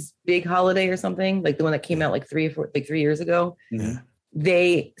 Pee-wee's Big Holiday or something, like the one that came out like 3 years ago, Mhm.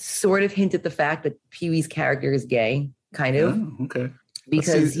 they sort of hint at the fact that Pee-wee's character is gay, kind of, Oh, okay.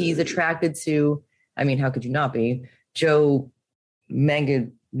 because see, he's attracted to, I mean, how could you not be, Joe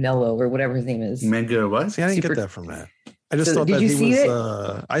Manganiello or whatever his name is. Manga what? See, I didn't super- get that from that. I just So, thought did that you he see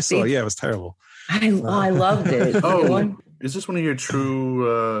was. it? I saw. Yeah, it was terrible. I loved it. Oh, The one- is this one of your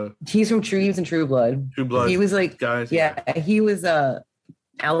true he's from True. He was in True Blood. True Blood He was like, guys? yeah, he was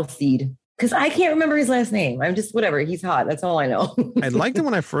Alcide. Because I can't remember his last name. I'm just whatever. He's hot. That's all I know. I liked it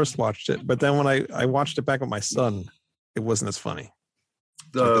when I first watched it, but then when I watched it back with my son, it wasn't as funny.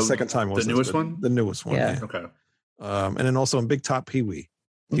 Like the second time was the newest one. The newest one. Yeah. Yeah. Okay. And then also in Big Top Pee Wee,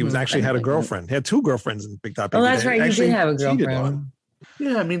 he was Mhm. actually had a girlfriend. He had 2 girlfriends in Big Top Pee Oh, Wee. that's that right. He actually did have a cheated girlfriend. on.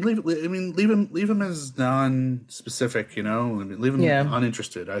 Yeah, I mean, leave him as non-specific. I mean, leave him Yeah.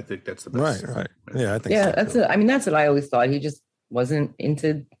 uninterested. I think that's the best. Right. Yeah, I think. Yeah, so, that's too. it. I mean, that's what I always thought. He just wasn't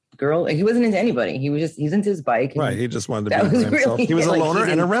into he wasn't into anybody. He's into his bike. and- Right. He just wanted to That be was by himself. really- He was a like, he loner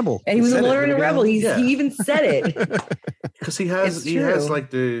and a didn't- rebel. And he was a said it loner and a again. rebel. He even said it. Because he has It's has true.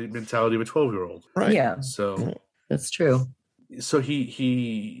 like the mentality of a 12-year-old. Right. Yeah, So that's true.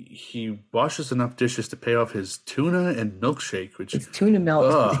 he washes enough dishes to pay off his tuna and milkshake, which It's tuna melt.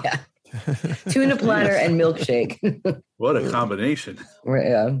 Ugh. Yeah. Tuna platter and milkshake. what a combination.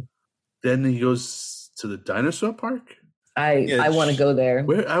 Yeah. Then he goes to the dinosaur park. Yeah, I want to go there.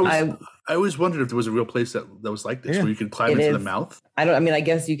 Where I always wondered if there was a real place that was like this, Yeah. where you could climb It into the is. mouth. I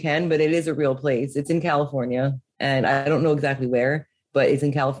guess you can, but it is a real place. It's in California, and I don't know exactly where, but it's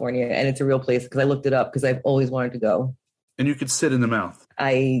in California, and it's a real place because I looked it up because I've always wanted to go. And you could sit in the mouth.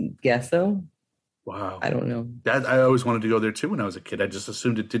 I guess so. Wow. I don't know. That I always wanted to go there too when I was a kid. I just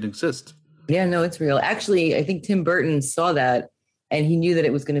assumed it didn't exist. Yeah, no, it's real. Actually, I think Tim Burton saw that, and he knew that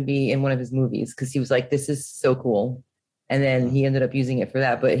it was going to be in one of his movies because he was like, "This is so cool." And then he ended up using it for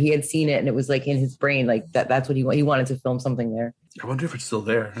that, but he had seen it and it was like in his brain, like that's what he wanted to film something there. I wonder if it's still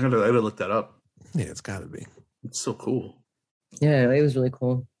there. I gotta look that up. Yeah, it's got to be. It's so cool. Yeah, it was really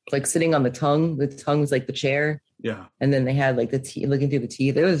cool. Like sitting on the tongue was like the chair. Yeah. And then they had like the teeth, looking through the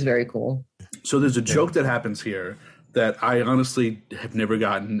teeth. It was very cool. So there's a joke that happens here that I honestly have never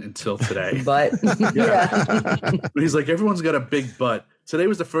gotten until today. But yeah. He's like, everyone's got a big butt. Today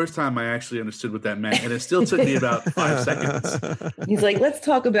was the first time I actually understood what that meant, and it still took me about 5 seconds. He's like, let's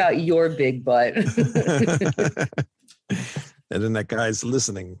talk about your big butt. And then that guy's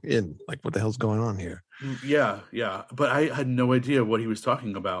listening in, like, what the hell's going on here? Yeah. But I had no idea what he was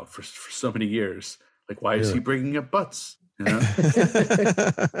talking about for so many years. Like, why is he bringing up butts? You know?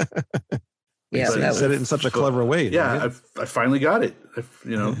 Yeah, So he that said was, it in such a clever way. Yeah, right? I finally got it.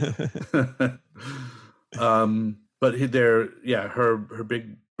 But her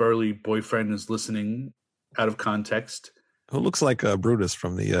big burly boyfriend is listening out of context. Who looks like Brutus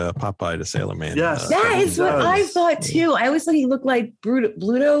from the Popeye to Sailor Man. Yes. that he is what I does. thought too. I always thought he looked like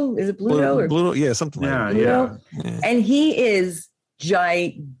Bluto. Is it Bluto? Or Bluto, yeah, something like that. Bluto? Yeah. And he is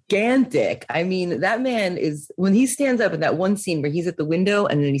gigantic. I mean, that man is, when he stands up in that one scene where he's at the window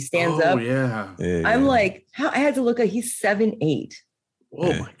and then he stands up, Yeah. I'm like, I had to look at, he's 7'8". Oh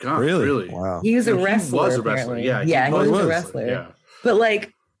Yeah. my God. Really? Really? Wow. He was a He wrestler. was a wrestler. apparently. Yeah. he was a was. wrestler. Yeah. But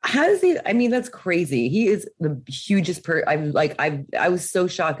like, How does he? I mean, that's crazy. He is the hugest I was so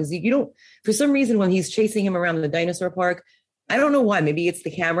shocked because you don't, for some reason, when he's chasing him around the dinosaur park, I don't know why. Maybe it's the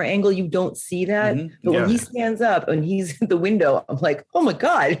camera angle. You don't see that. Mm-hmm. But when he stands up and he's at the window, I'm like, oh my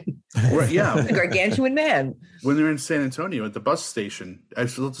God. Right, yeah. A gargantuan man. When they're in San Antonio at the bus station, I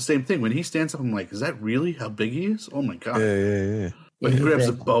felt the same thing. When he stands up, I'm like, is that really how big he is? Oh my God. Yeah. Like he grabs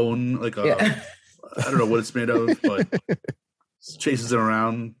a bone, like I don't know what it's made of, but chases it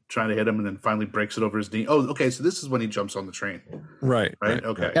around, trying to hit him, and then finally breaks it over his knee. Oh, okay. So this is when he jumps on the train. Right.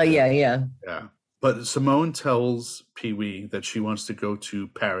 Okay. Oh, yeah. Yeah. But Simone tells Pee-wee that she wants to go to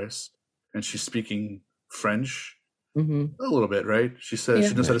Paris, and she's speaking French a little bit, right? She says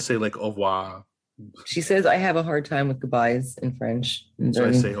she knows how to say like au revoir. She says, I have a hard time with goodbyes in French. So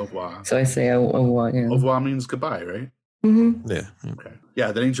I say au revoir. So I say au revoir. Yeah. Au revoir means goodbye, right? Mm-hmm. Yeah. Okay.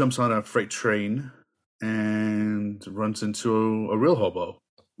 Yeah. Then he jumps on a freight train and runs into a real hobo.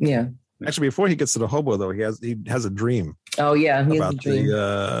 Yeah. Actually, before he gets to the hobo, though, he has a dream. Oh yeah, he about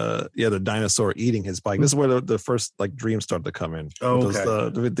the dinosaur eating his bike. This is where the first like dreams start to come in. Oh,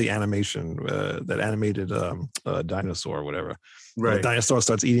 okay. With the animation, that animated dinosaur or whatever. Right. The dinosaur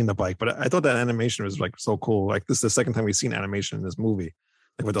starts eating the bike. But I thought that animation was like so cool. Like this is the second time we've seen animation in this movie,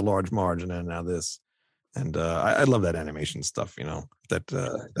 like with the large margin and now this. And I love that animation stuff. You know,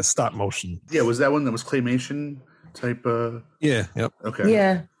 that stop motion. Yeah, was that one that was claymation type? Yeah. Yep. Okay.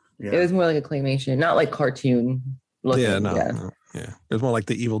 Yeah. It was more like a claymation, not like cartoon looking. Yeah, no. It was more like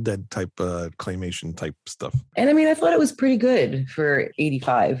the Evil Dead type claymation type stuff. And I mean, I thought it was pretty good for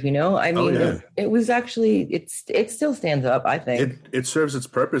 85, you know? I mean, it was actually, it still stands up, I think. It serves its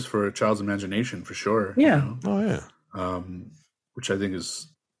purpose for a child's imagination, for sure. Yeah. You know? Oh, yeah. Which I think is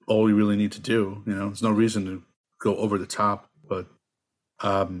all we really need to do. You know, there's no reason to go over the top. But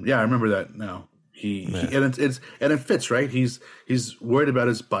I remember that now. And it fits, right? He's worried about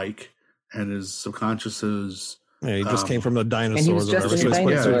his bike, and his subconscious is. Yeah, he just came from the dinosaurs. And he was just a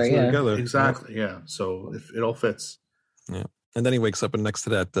dinosaur, together. Exactly, yeah. So it all fits. Yeah, and then he wakes up and next to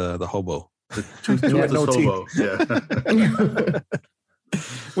that the hobo, the toothless hobo. Yeah.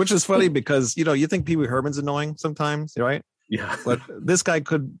 Which is funny because you think Pee Wee Herman's annoying sometimes, right? Yeah, but this guy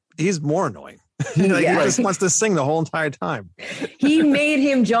he's more annoying. He just wants to sing the whole entire time. He made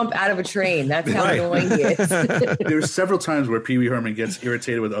him jump out of a train. That's how annoying he is. There's several times where Pee Wee Herman gets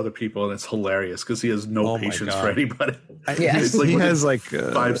irritated with other people, and it's hilarious because he has no patience for anybody. It's like he has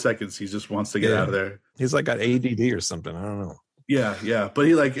 5 seconds. He just wants to get out of there. He's like got ADD or something. I don't know. Yeah. But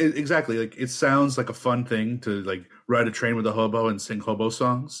he exactly it sounds like a fun thing to like ride a train with a hobo and sing hobo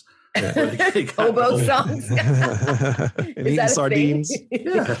songs. Hobo songs. And eating sardines.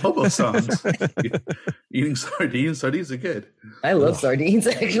 Yeah, hobo songs. Eating sardines. Sardines are good. I love sardines,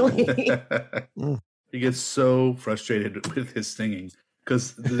 actually. He gets so frustrated with his singing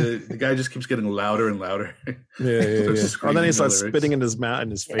because the guy just keeps getting louder and louder. Yeah. And then he starts spitting in his mouth and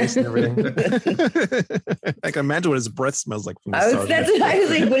his face and everything. I can imagine what his breath smells like from the that's what I was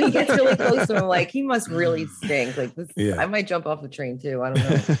like. When he gets really close to him, I'm like, he must really stink. Like this, I might jump off the train too. I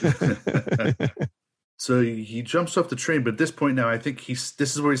don't know. So he jumps off the train, but at this point now, I think this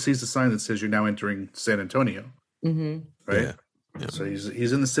is where he sees the sign that says you're now entering San Antonio. Mm-hmm. Right? Yeah. So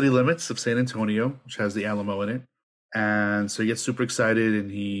he's in the city limits of San Antonio, which has the Alamo in it. And so he gets super excited and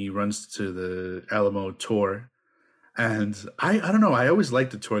he runs to the Alamo tour. And I don't know. I always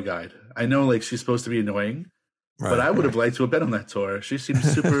liked the tour guide. I know like she's supposed to be annoying, but I would have liked to have been on that tour. She seems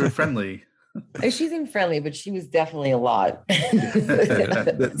super friendly. She seemed friendly, but she was definitely a lot.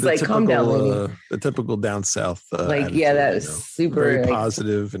 It's like, calm down, lady. The typical down south. That is super very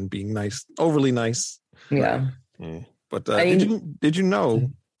positive and being nice, overly nice. Yeah. But did you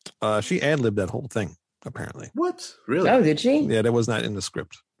know she ad-libbed that whole thing? Apparently. What? Really? Oh, did she? Yeah, that was not in the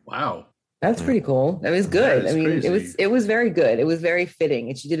script. Wow. That's pretty cool. That was good. I mean, crazy. it was very good. It was very fitting,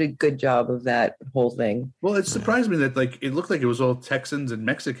 and she did a good job of that whole thing. Well, it surprised me that like it looked like it was all Texans and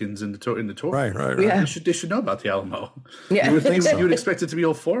Mexicans in the tour. Right. Yeah. They should know about the Alamo. Yeah. You would expect it to be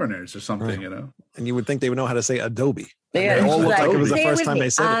all foreigners or something, you know. And you would think they would know how to say Adobe. Yeah, it all looked like it was the first time they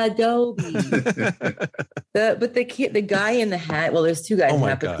said Adobe. But the guy in the hat. Well, there's two guys in the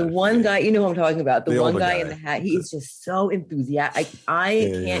hat, but the one guy, you know who I'm talking about. The one guy in the hat, he is just so enthusiastic. I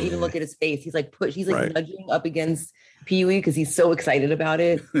can't even look at his face. He's like nudging up against Pee Wee because he's so excited about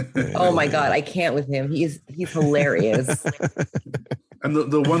it. Oh my God, I can't with him. He's hilarious. And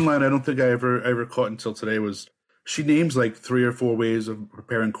the one line I don't think I ever caught until today was she names like 3 or 4 ways of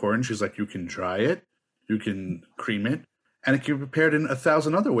preparing corn. She's like, you can dry it, you can cream it, and it can be prepared in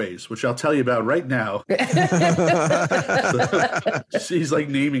 1,000 other ways, which I'll tell you about right now. So she's like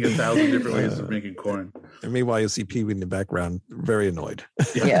naming 1,000 different ways of making corn. And meanwhile, you see Pee-wee in the background, very annoyed.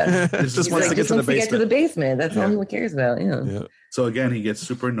 Yeah. Just wants to get to the basement. That's all he cares about. Yeah. So again, he gets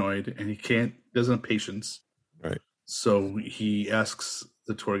super annoyed and doesn't have patience. Right. So he asks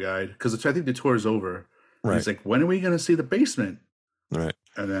the tour guide, because I think the tour is over. Right. He's like, when are we going to see the basement? Right.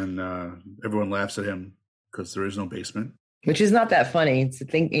 And then everyone laughs at him because there is no basement. Which is not that funny to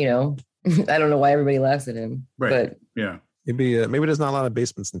think, I don't know why everybody laughs at him. Right. But yeah. Maybe there's not a lot of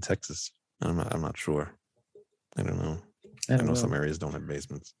basements in Texas. I'm not sure. I don't know. I know some areas don't have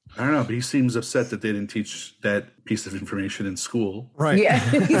basements. I don't know, but he seems upset that they didn't teach that piece of information in school. Right. Yeah.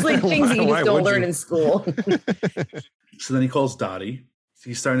 He's like things that you just don't learn in school. So then he calls Dottie.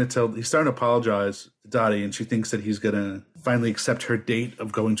 He's starting to apologize to Dottie, and she thinks that he's going to finally accept her date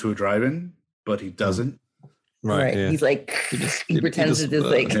of going to a drive-in, but he doesn't. Right. Yeah. He's like, he pretends to just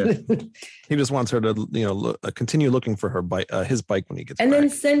like. He just wants her to, continue looking for her bike, his bike when he gets and back. then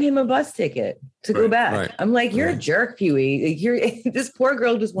send him a bus ticket to go back. Right. I'm like, you're a jerk, Pee-wee. This poor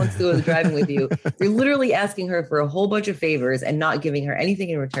girl just wants to go driving with you. You're literally asking her for a whole bunch of favors and not giving her anything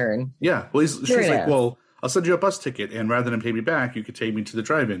in return. Yeah. Well, she's like, well, I'll send you a bus ticket, and rather than pay me back, you could take me to the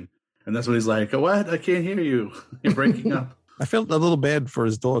drive-in. And that's when he's like, oh, what? I can't hear you. You're breaking up. I felt a little bad for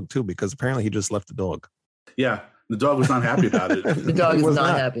his dog, too, because apparently he just left the dog. Yeah, the dog was not happy about it. The dog was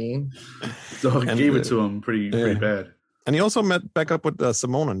not happy. The dog gave it to him pretty bad. And he also met back up with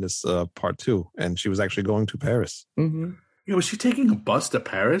Simone in this part 2, and she was actually going to Paris. Mm-hmm. Yeah, was she taking a bus to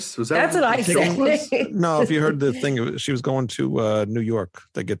Paris? That's what I said. No, if you heard the thing, she was going to New York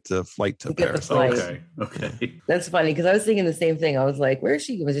to get the flight to Paris. Okay. That's funny because I was thinking the same thing. I was like, where is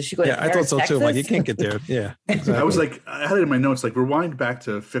she? Was she going to Paris, I thought so Texas? too. Like, you can't get there. Yeah. Exactly. I was like, I had it in my notes, like, rewind back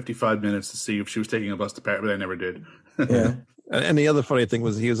to 55 minutes to see if she was taking a bus to Paris, but I never did. Yeah. And the other funny thing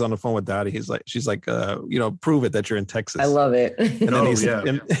was he was on the phone with Dottie. She's like, prove it that you're in Texas. I love it. And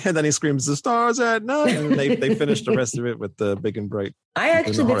then, and then he screams, the stars at night. And they finished the rest of it with the Big and Bright.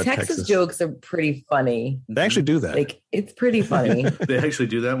 The Texas jokes are pretty funny. They actually do that. Like, it's pretty funny. They actually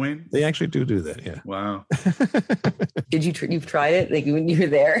do that, Wayne? They actually do that, yeah. Wow. Did you, you've tried it? Like, when you were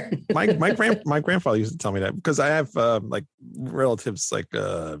there? my grandfather used to tell me that because I have relatives like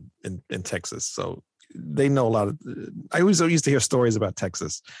in Texas. So they know a lot of. I always used to hear stories about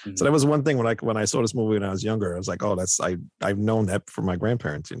Texas, so that was one thing when I saw this movie when I was younger. I was like, oh, I've known that from my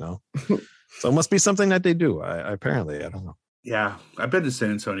grandparents, So it must be something that they do. I don't know. Yeah, I've been to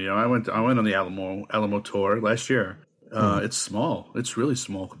San Antonio. I went on the Alamo tour last year. It's small. It's really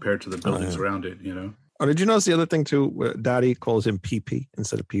small compared to the buildings around it. Oh, did you notice the other thing too? Dottie calls him Pee-Pee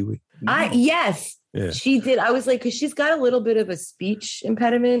instead of Pee-wee. Yes. Yeah. She did. I was like, because she's got a little bit of a speech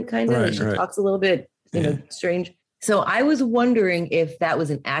impediment, kind of. Right, she talks a little bit, strange. So I was wondering if that was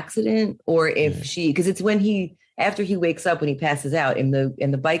an accident or if because it's after he wakes up when he passes out in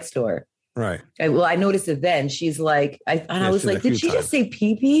the bike store. Right. I noticed it then. She's like, I was like, did she just say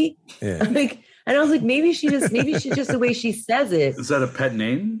pee-pee? Yeah. And I was like, maybe she's just the way she says it. Is that a pet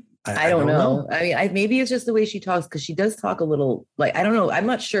name? I don't know. I mean, maybe it's just the way she talks because she does talk a little like, I don't know. I'm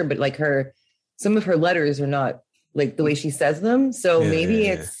not sure, but like some of her letters are not like the way she says them. So maybe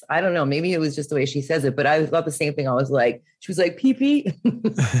it's, I don't know. Maybe it was just the way she says it, but I thought the same thing. I was like, she was like, pee-pee.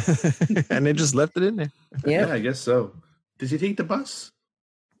 And they just left it in there. Yeah, I guess so. Does he take the bus?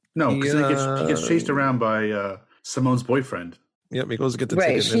 No, because he gets chased around by Simone's boyfriend. Yep, he goes to get the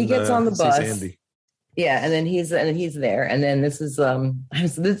ticket. She gets on the bus. Andy. Yeah, and then he's there, and then this is I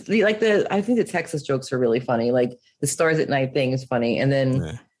think the Texas jokes are really funny. Like the Stars at Night thing is funny, and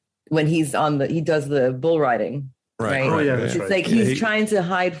then when he does the bull riding, right? Oh yeah, it's like he's trying to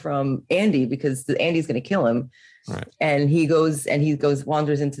hide from Andy because Andy's going to kill him. Right. And he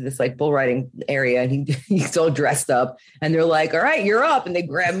wanders into this like bull riding area, and he's all dressed up, and they're like, all right, you're up. And they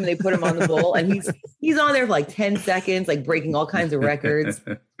grab him, they put him on the bull, and he's on there for like 10 seconds, like breaking all kinds of records.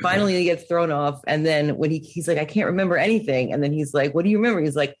 Finally, he gets thrown off. And then when he's like, I can't remember anything. And then he's like, what do you remember?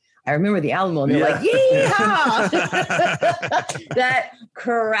 He's like, I remember the Alamo. And they're like, yeah. That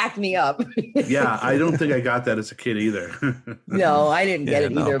cracked me up. Yeah, I don't think I got that as a kid either. No, I didn't get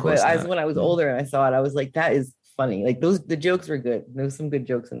it either. But when I was older and I saw it, I was like, that is funny. Like the jokes were good. There was some good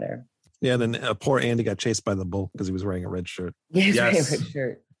jokes in there. Yeah, then poor Andy got chased by the bull because he was wearing a red shirt. Yeah, he's wearing a red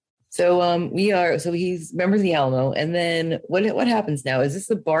shirt. So he's members of the Alamo, and then what happens now? Is this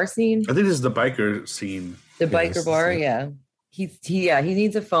the bar scene? I think this is the biker scene. The biker bar, yeah. He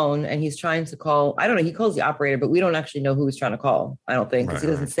needs a phone and he's trying to call. I don't know. He calls the operator, but we don't actually know who he's trying to call. I don't think because he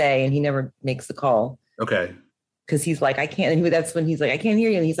doesn't say, and he never makes the call. Okay. because he's like, I can't. And that's when he's like, I can't hear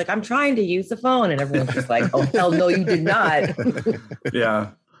you. And he's like, I'm trying to use the phone. And everyone's just like, oh, hell no, you did not.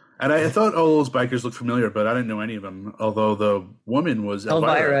 Yeah. And I thought all those bikers looked familiar, but I didn't know any of them. Although the woman was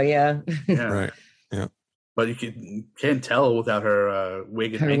Elvira, yeah. Right. Yeah. But you can't tell without her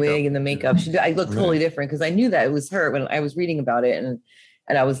wig and her makeup. wig and the makeup. I looked totally different because I knew that it was her when I was reading about it. And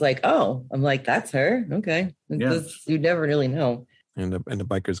I was like, oh, I'm like, that's her. Okay. Yeah. You never really know. And the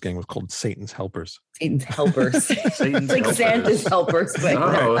bikers gang was called Satan's Helpers. Satan's Helpers. Satan's like helpers. Santa's Helpers. But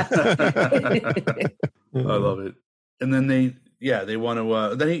Oh. I love it. And then they want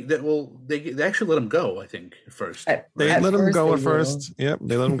to. They actually let him go. I think at first. They let him go at first. Yep,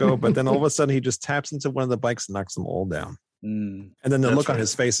 they let him go. But then all of a sudden, he just taps into one of the bikes and knocks them all down. And then the look on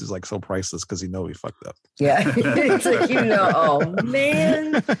his face is like so priceless because he fucked up. Yeah, it's like oh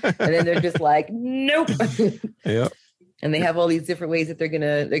man, and then they're just like, nope. Yep. And they have all these different ways that they're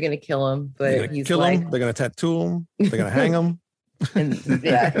gonna kill him, but he's kill like, him. They're gonna tattoo him. They're gonna hang him. And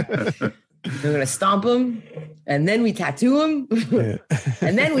they're gonna stomp him, and then we tattoo him,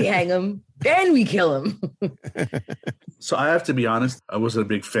 and then we hang him, then we kill him. So I have to be honest, I wasn't a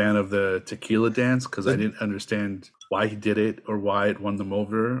big fan of the tequila dance because I didn't understand why he did it or why it won them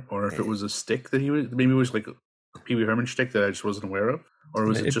over, or if it was a stick that maybe it was like a Pee Wee Herman stick that I just wasn't aware of, or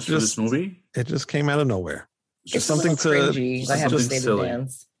was it just for this movie? It just came out of nowhere. It's something cringy. I have to say the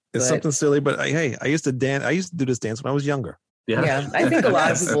dance. It's something silly, but I used to dance. I used to do this dance when I was younger. Yeah, I think a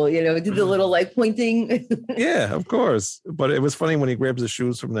lot of people, did the little like pointing. Yeah, of course. But it was funny when he grabs the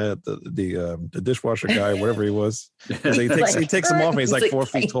shoes from the dishwasher guy, whatever he was. So he takes them off and he's like 4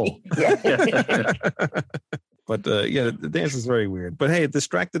 feet tall. Yeah. But the dance is very weird. But hey, it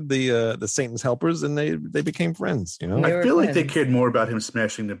distracted the Satan's Helpers, and they became friends. I feel like they cared more about him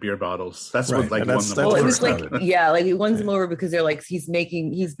smashing the beer bottles. That's what won them over. Well, it was like he wins them over because they're like he's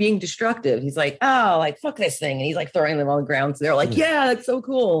being destructive. He's like, oh, like fuck this thing, and he's like throwing them on the ground. So they're like, yeah, that's so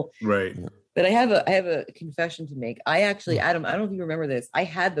cool, right? But I have a confession to make. I actually, Adam, I don't know if you remember this. I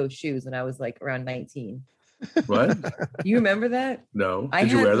had those shoes when I was like around 19. What? You remember that? No. I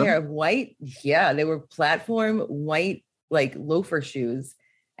had a pair of white. Yeah, they were platform white, like loafer shoes.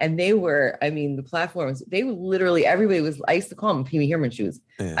 And they were, the platforms, they were literally, I used to call them Pee Wee Herman shoes.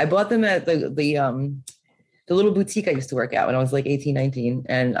 Yeah. I bought them at the little boutique I used to work at when I was like 18, 19.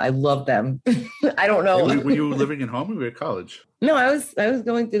 And I loved them. I don't know. Were you living at home or were you at college? No, I was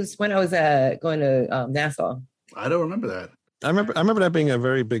going through when I was going to Nassau. I don't remember that. I remember that being a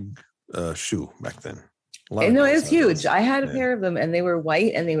very big shoe back then. No, it was huge. I had a pair of them, and they were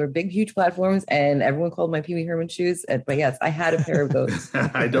white, and they were big, huge platforms, and everyone called my Pee Wee Herman shoes. But yes, I had a pair of those.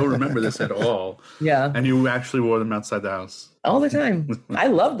 I don't remember this at all. Yeah, and you actually wore them outside the house all the time. I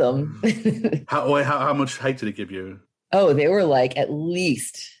love them. How much height did it give you? Oh, they were like at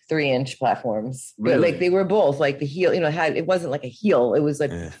least 3-inch platforms. Really? Like they were both like the heel. It wasn't like a heel. It was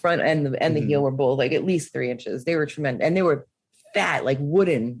like the front and the heel were both like at least 3 inches. They were tremendous, and they were fat, like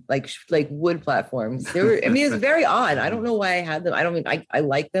wooden, like wood platforms. They were. It was very odd. I don't know why I had them. I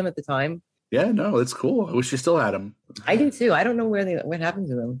liked them at the time. Yeah, no, it's cool. I wish you still had them. I do too. I don't know what happened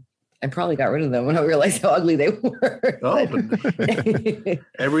to them. I probably got rid of them when I realized how ugly they were. Oh, but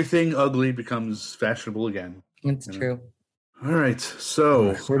everything ugly becomes fashionable again. It's true. All right.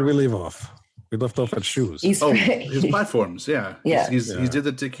 So where do we leave off? We left off at shoes. His platforms. Yeah. Yeah. He did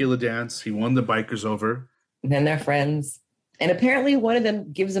the tequila dance. He won the bikers over. And then they're friends. And apparently one of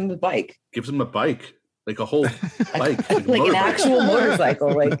them gives him a bike. Like a whole bike. Like an actual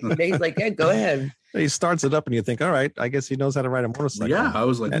motorcycle. Like he's like, yeah, go ahead. He starts it up and you think, all right, I guess he knows how to ride a motorcycle. Yeah, I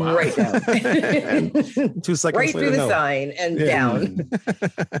was like, wow. Right down. 2 seconds right through the sign and down.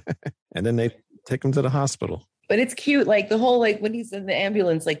 And then they take him to the hospital. But it's cute, like the whole, like when he's in the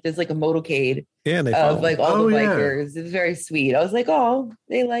ambulance, like there's like a motorcade of like all the bikers. It's very sweet. I was like, oh,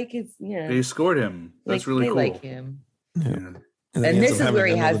 they like his, They escort him. That's really cool. They like him. Yeah. And this is where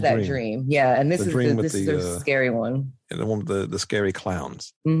he has that dream. Yeah, and this is the scary one. And the one with the scary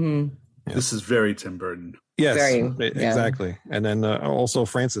clowns. Mm-hmm. Yeah. This is very Tim Burton. Yes, exactly. And then also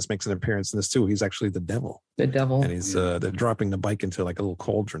Francis makes an appearance in this too. He's actually the devil. The devil. And he's they're dropping the bike into like a little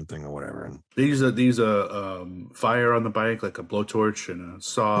cauldron thing or whatever. And these fire on the bike, like a blowtorch and a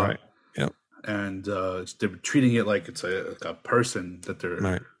saw. Right. Yep. And they're treating it like it's a person that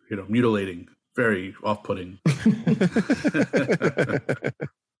they're mutilating. Very off-putting.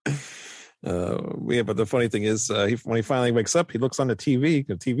 But the funny thing is, when he finally wakes up, he looks on the TV.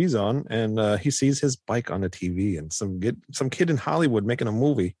 The TV's on, and he sees his bike on the TV, and some kid in Hollywood making a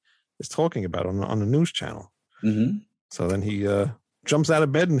movie is talking about it on the news channel. Mm-hmm. So then he jumps out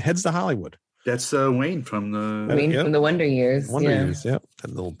of bed and heads to Hollywood. That's Wayne from the Wayne from the Wonder Years. Wonder Years, yep. That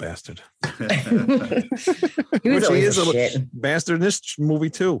little bastard. He was always a shit. Bastard in this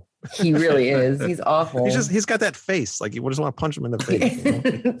movie too. He really is. He's awful. He's got that face. Like you just want to punch him in the face. You know?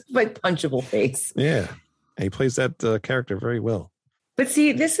 It's my punchable face. Yeah. And he plays that character very well. But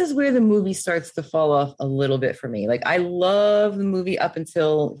see, this is where the movie starts to fall off a little bit for me. Like I love the movie up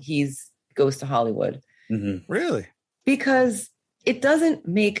until goes to Hollywood. Mm-hmm. Really? Because it doesn't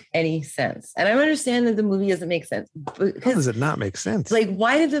make any sense. And I understand that the movie doesn't make sense. How does it not make sense? Like,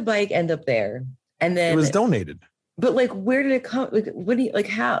 why did the bike end up there? And then it was donated. But like, where did it come? Like, what do you like?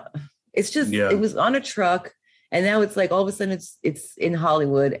 How? It's just it was on a truck, and now it's like all of a sudden it's in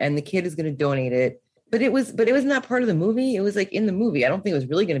Hollywood, and the kid is going to donate it. But it was not part of the movie. It was like in the movie. I don't think it was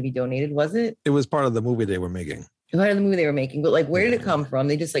really going to be donated, was it? It was part of the movie they were making. Part of the movie they were making, but like, where did it come from?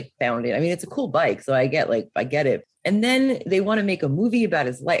 They just like found it. I mean, it's a cool bike, so I get it. And then they want to make a movie about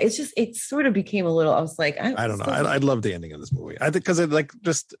his life. It sort of became a little. I was like, I don't know. I love the ending of this movie. I think because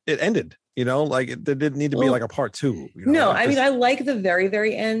it ended. You know, like there didn't need to be like a part 2. You know? No, I mean, I like the very,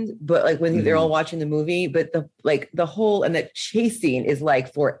 very end, but like when they're all watching the movie, but the whole and that chase scene is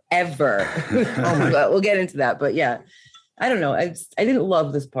like forever. Oh my God, we'll get into that, but yeah. I don't know. I didn't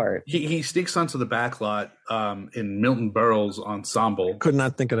love this part. He sneaks onto the back lot in Milton Berle's ensemble. Could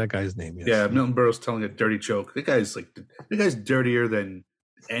not think of that guy's name. Yes. Yeah, Milton Berle's telling a dirty joke. The guy's dirtier than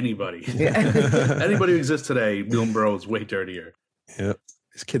anybody. Yeah. Anybody who exists today, Milton Berle is way dirtier. Yeah,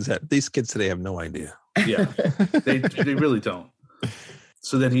 these kids today have no idea. Yeah, they really don't.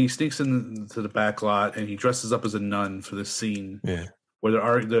 So then he sneaks into the back lot and he dresses up as a nun for this scene. Yeah.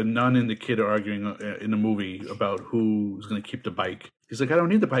 Where the nun and the kid are arguing in the movie about who's going to keep the bike. He's like, I don't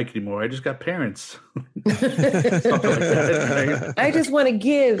need the bike anymore. I just got parents. Something like that, right? I just want to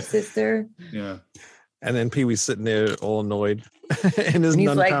give, sister. Yeah. And then Pee Wee's sitting there all annoyed. and he's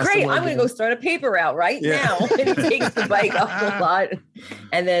like, great, I'm going to go start a paper route right now. And he takes the bike off the lot.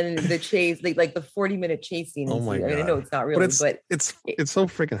 And then the chase, like the 40-minute chase scene. Oh my God. I mean, I know it's not really, but it's so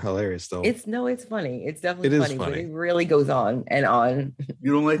freaking hilarious though. It's funny. It's definitely funny, but it really goes on and on.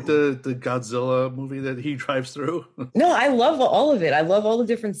 You don't like the Godzilla movie that he drives through? No, I love all of it. I love all the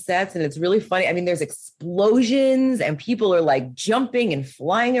different sets and it's really funny. I mean, there's explosions and people are like jumping and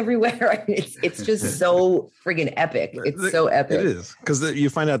flying everywhere. It's just so friggin' epic. It's so epic. It is, because you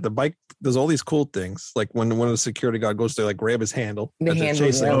find out the bike does all these cool things, like when one of the security guard goes to like grab his handle, the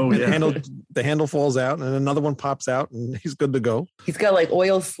handle falls out and another one pops out and he's good to go. He's got like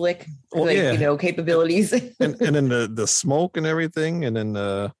oil slick capabilities. and then the smoke and everything, and then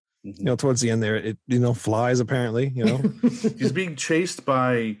towards the end there it flies apparently. He's being chased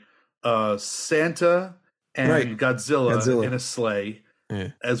by Santa and Godzilla in a sleigh.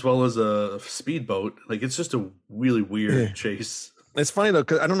 Yeah. As well as a speedboat. Like, it's just a really weird chase. It's funny though,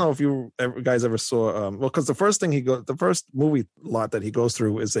 because I don't know if you guys ever saw because the first movie lot that he goes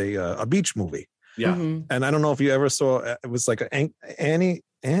through is a beach movie. Yeah. Mm-hmm. And I don't know if you ever saw it was like Annie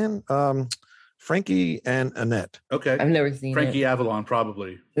and Frankie and Annette. Okay. I've never seen Frankie Avalon,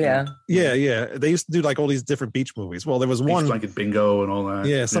 probably. Yeah. Yeah. They used to do like all these different beach movies. Well, there was one like Bingo and all that.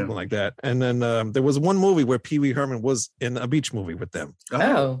 Yeah, something like that. And then there was one movie where Pee Wee Herman was in a beach movie with them.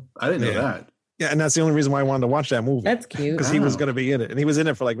 Oh. I didn't know that. Yeah, and that's the only reason why I wanted to watch that movie. That's cute. Because he was going to be in it. And he was in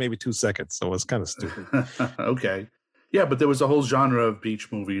it for like maybe 2 seconds. So it was kind of stupid. Okay. Yeah, but there was a whole genre of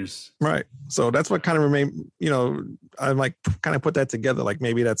beach movies. Right. So that's what kind of remained, I like kind of put that together. Like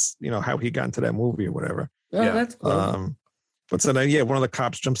maybe that's, how he got into that movie or whatever. Oh, yeah. That's cool. But so then, one of the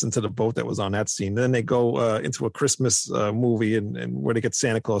cops jumps into the boat that was on that scene. Then they go into a Christmas movie and where they get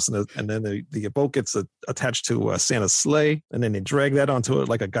Santa Claus and then the boat gets attached to Santa's sleigh. And then they drag that onto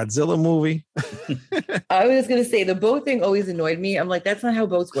like a Godzilla movie. I was going to say the boat thing always annoyed me. I'm like, that's not how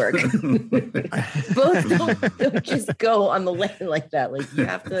boats work. Boats don't just go on the land like that. Like you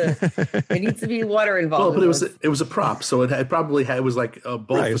have to, there needs to be water involved. Well, but it was a prop. So it was like a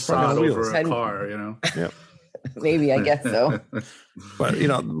boat facade over a car, Yep. Maybe, I guess so. But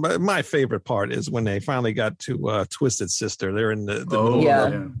my favorite part is when they finally got to Twisted Sister. They're in the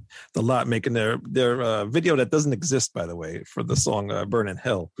lot making their video that doesn't exist, by the way, for the song "Burning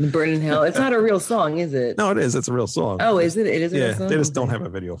Hell." Burning Hell. It's not a real song, is it? No, it is. It's a real song. Oh, is it? It is a real song? They just don't have a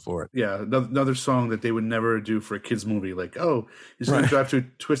video for it. Yeah, another song that they would never do for a kids movie. Like, oh, he's going to drive to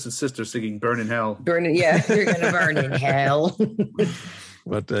Twisted Sister singing "Burning Hell." Burning, yeah, you're going to burn in hell.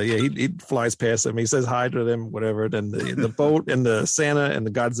 But he flies past them. He says hi to them, whatever. Then the boat and the Santa and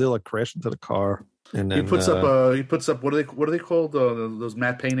the Godzilla crash into the car. And then he puts up what are they called? Those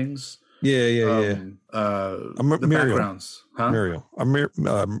matte paintings. Yeah. The backgrounds, huh? Mural.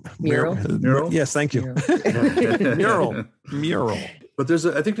 Mural. Yes, thank you. Mural.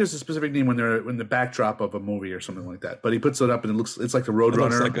 But I think there's a specific name when they're in the backdrop of a movie or something like that. But he puts it up and it's like the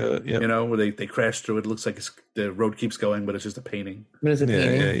Roadrunner, like you know, where they crash through it. It looks like the road keeps going, but it's just a painting. What is it?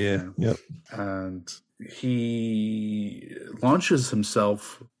 Yeah. Yep. And he launches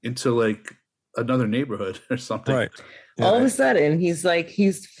himself into like another neighborhood or something. Right. Yeah. All of a sudden, he's like,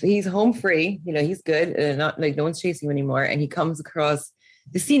 he's home free. You know, he's good. And not like no one's chasing him anymore. And he comes across.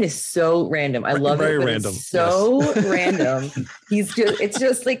 The scene is so random. I love very it. Random. It's so random. It's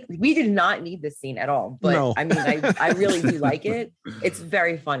just like, we did not need this scene at all. But no. I mean, I really do like it. It's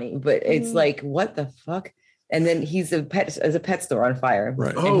very funny, but it's like, what the fuck? And then he's a pet store on fire.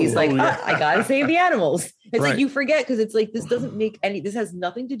 Right. And he's like, yeah. I gotta save the animals. It's right. like, you forget, because it's like, this has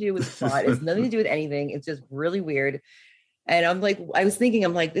nothing to do with the plot. It's nothing to do with anything. It's just really weird. And I'm like,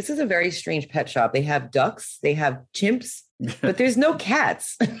 this is a very strange pet shop. They have ducks, they have chimps, but there's no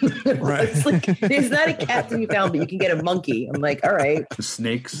cats. Right. It's like, there's not a cat to be found, but you can get a monkey. I'm like, all right. The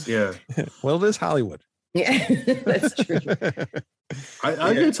snakes, yeah. Well, it is Hollywood. Yeah, that's true. I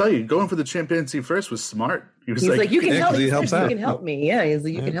gotta tell you, going for the chimpanzee first was smart. He's like, you can help me. You can help me. Yeah, he's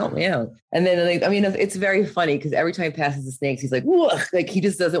like, you can help me out. And then, like, I mean, it's very funny because every time he passes the snakes, he's like, whoa, like he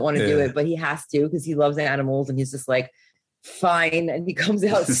just doesn't want to do it, but he has to because he loves animals, and he's just like, fine. And he comes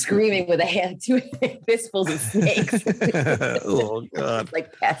out screaming with two fistfuls of snakes. Oh God!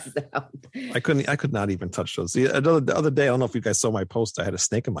 Like passes out. I could not even touch those. The other day, I don't know if you guys saw my post. I had a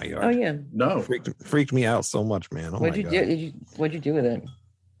snake in my yard. Oh yeah. No. Freaked me out so much, man. What'd you do? What'd you do with it?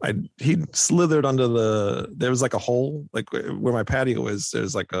 He slithered under there was like a hole, like where my patio is.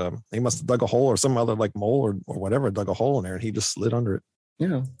 There's like he must have dug a hole, or some other like mole or whatever dug a hole in there, and he just slid under it. Yeah,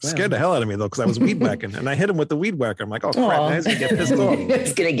 wow. Scared the hell out of me though, because I was weed whacking and I hit him with the weed whacker. I'm like, oh crap, now he's gonna get pissed off.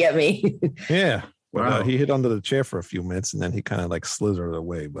 It's gonna get me. Yeah. Wow. But he hit under the chair for a few minutes and then he kind of like slithered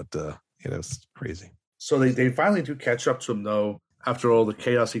away. But it was crazy. So they finally do catch up to him though, after all the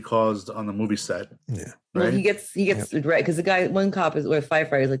chaos he caused on the movie set. Yeah. Well, right? he gets right, because the guy, one cop is, or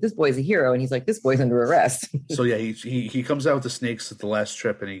firefighter is like, this boy's a hero, and he's like, this boy's under arrest. So yeah, he comes out with the snakes at the last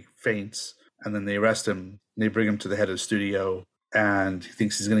trip and he faints, and then they arrest him and they bring him to the head of the studio. And he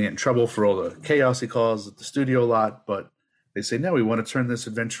thinks he's going to get in trouble for all the chaos he caused at the studio lot. But they say, no, we want to turn this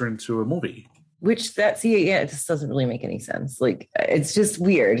adventure into a movie. Which it just doesn't really make any sense. Like, it's just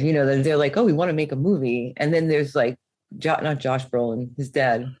weird, you know, they're like, oh, we want to make a movie. And then there's like, not Josh Brolin, his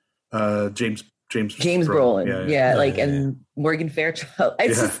dad. James Brolin. Yeah. And Morgan Fairchild.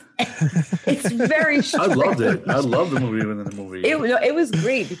 It's very strange. I loved it. I loved the movie within the movie. It was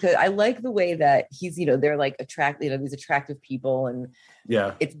great because I like the way that he's, you know, they're like these attractive people, and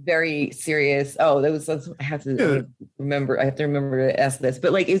it's very serious. Oh, I have to remember to ask this,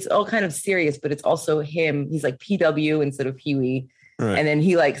 but like, it's all kind of serious, but it's also him. He's like PW instead of Pee Wee. Right. And then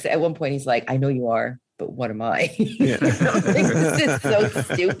he like, at one point he's like, I know you are, but what am I? Yeah. This is so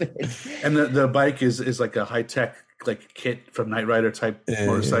stupid. And the bike is like a high tech like kit from Knight Rider type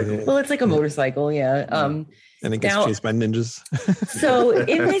motorcycle. Well, it's like a motorcycle, yeah. And it gets chased by ninjas. So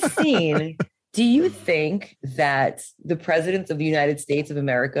in this scene, do you think that the presidents of the United States of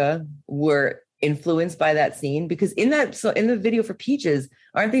America were influenced by that scene? Because in the video for Peaches,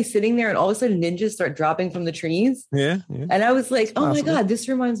 aren't they sitting there and all of a sudden ninjas start dropping from the trees? Yeah. And I was like, oh my God, this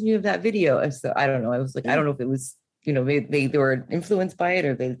reminds me of that video. And so I don't know. I was like, I don't know if it was, you know, they were influenced by it,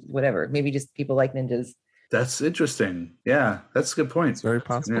 or they, whatever, maybe just people like ninjas. That's interesting. Yeah, that's a good point. It's very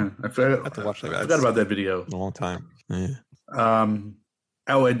possible. Yeah, I have to watch that. I forgot about that video. A long time. Yeah.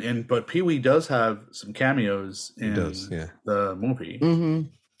 But Pee Wee does have some cameos in the movie. Mm-hmm.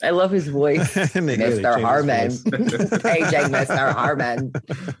 I love his voice, Mr. Harmon. Paging Mr. Harmon.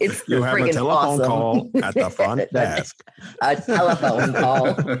 It's you have a telephone call at the front desk. A telephone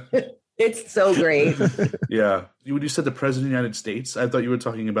call. It's so great. Yeah. When you said the president of the United States, I thought you were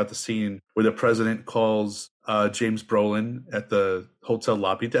talking about the scene where the president calls James Brolin at the hotel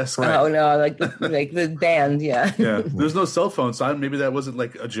lobby desk. Right. Oh, no, like the band, yeah. Yeah. There's no cell phone, so maybe that wasn't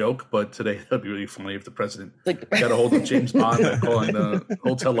like a joke, but today that'd be really funny if the president got a hold of James Bond by calling the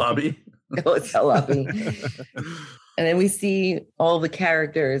hotel lobby. Hotel lobby. And then we see all the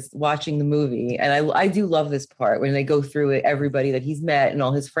characters watching the movie. And I do love this part when they go through it, everybody that he's met and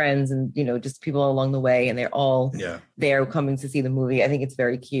all his friends and, you know, just people along the way. And they're all there coming to see the movie. I think it's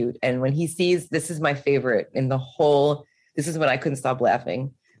very cute. And when he sees, this is my favorite in the whole, this is when I couldn't stop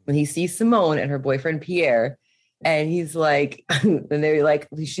laughing. When he sees Simone and her boyfriend, Pierre, and he's like, and they're like,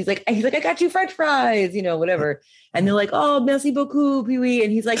 he's like, I got you French fries, you know, whatever. And they're like, oh, merci beaucoup, Pee Wee.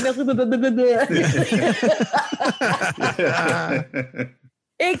 And he's like, merci, blah, blah, blah, blah, blah.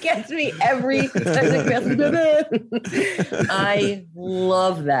 It gets me every I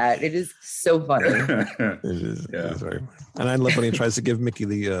love that. It is so funny. It is very funny. And I love when he tries to give Mickey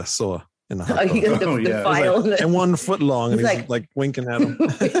the saw in the hot dog. The file. Like, and 1 foot long, and he's like winking at him.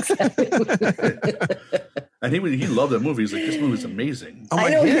 And he loved that movie. He's like, this movie's amazing. Oh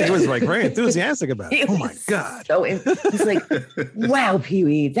my God. He was like very enthusiastic about it. Oh my God. So he's like, wow,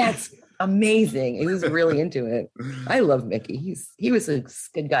 Pee-wee, that's amazing. He was really into it. I love Mickey. He was a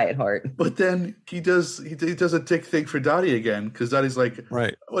good guy at heart. But then he does a dick thing for Dottie again, because Dottie's like,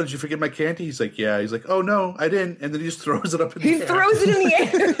 right. Oh, did you forget my candy? He's like, yeah. He's like, oh no, I didn't. And then he just throws it up in the air. He throws it in the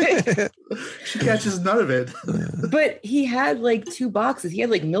air. She catches none of it. But he had like 2 boxes. He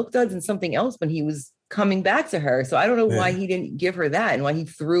had like Milk Duds and something else when he was coming back to her. So I don't know why he didn't give her that and why he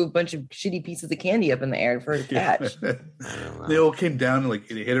threw a bunch of shitty pieces of candy up in the air for her to catch. They all came down and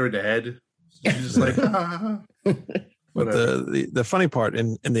like it hit her in the head. She's just like, But the funny part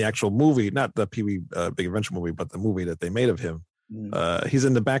in the actual movie, not the Pee-wee Big Adventure movie, but the movie that they made of him, he's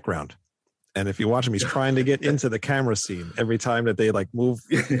in the background. And if you watch him, he's trying to get into the camera scene every time that they like move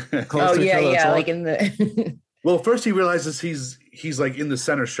close to each other. Like in the Well, first he realizes he's like in the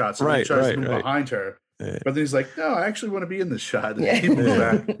center shot, so he tries to move behind her. Yeah. But then he's like, no, I actually want to be in this shot. And he moves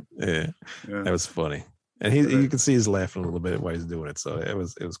back. Yeah, that was funny. And you can see he's laughing a little bit while he's doing it. So it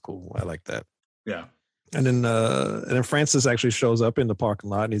was cool. I like that. Yeah. And then Francis actually shows up in the parking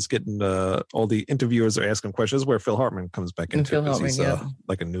lot, and he's getting all the interviewers are asking questions. Where Phil Hartman comes back into because he's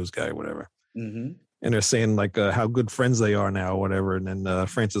like a news guy or whatever. Mm-hmm. And they're saying like how good friends they are now, or whatever. And then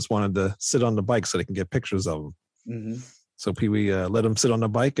Francis wanted to sit on the bike so they can get pictures of him. Mm-hmm. So Pee-wee let him sit on the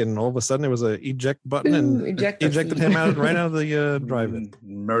bike, and all of a sudden there was an eject button, and ejected him right out of the drive-in.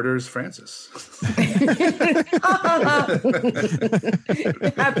 Murders Francis.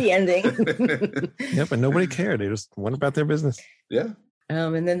 Happy ending. Yep, and nobody cared. They just went about their business. Yeah.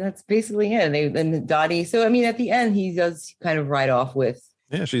 And then that's basically it. And Dottie. So I mean, at the end, he does kind of ride off with.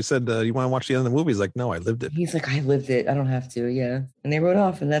 Yeah, she said, "You want to watch the end of the movie?" He's like, "No, I lived it." He's like, "I lived it. I don't have to." Yeah, and they rode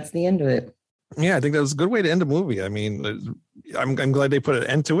off, and that's the end of it. Yeah, I think that was a good way to end the movie. I mean, I'm glad they put an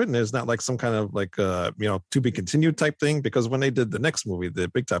end to it, and there's not like some kind of like to be continued type thing, because when they did the next movie, the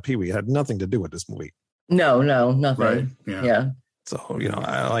Big Top Pee-wee, had nothing to do with this movie. No, nothing. Right? Yeah. So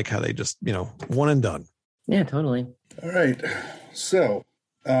I like how they just one and done. Yeah, totally. All right, so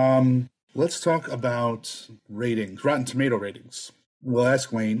let's talk about ratings, Rotten Tomato ratings. We'll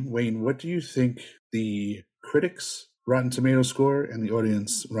ask Wayne. Wayne, what do you think the critics' Rotten Tomato score and the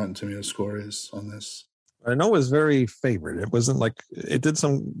audience Rotten Tomato score is on this? I know it was very favored. It wasn't like it did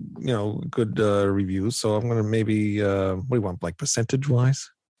some, good reviews. So I'm going to maybe, what do you want, like percentage wise?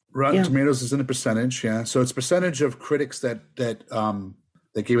 Rotten Tomatoes is in a percentage. Yeah. So it's percentage of critics that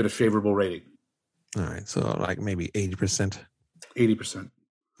gave it a favorable rating. All right. So like maybe 80%. 80%.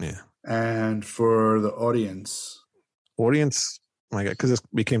 Yeah. And for the audience, my God, because this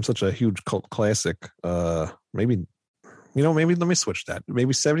became such a huge cult classic. Maybe let me switch that.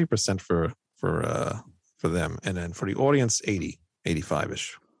 Maybe 70% for them, and then for the audience,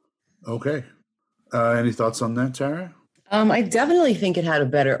 85-ish. Okay. Any thoughts on that, Tara? I definitely think it had a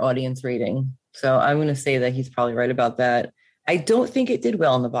better audience rating. So I'm going to say that he's probably right about that. I don't think it did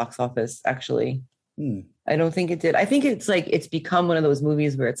well in the box office, actually. I don't think it did. I think it's become one of those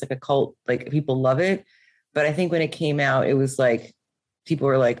movies where it's like a cult, like people love it. But I think when it came out, it was like, people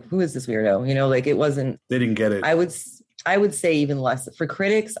were like, who is this weirdo? Like it wasn't. They didn't get it. I would say even less. For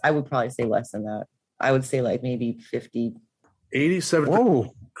critics, I would probably say less than that. I would say like maybe 50.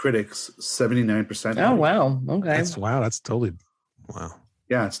 87% critics, 79%. Oh, wow. Okay. That's totally, wow.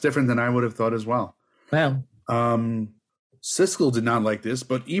 Yeah, it's different than I would have thought as well. Wow. Siskel did not like this,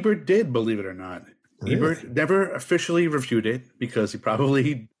 but Ebert did, believe it or not. Really? Ebert never officially reviewed it because he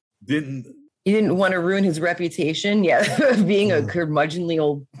probably didn't. He didn't want to ruin his reputation, being a curmudgeonly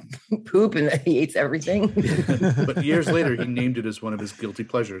old poop and that he hates everything. But years later, he named it as one of his guilty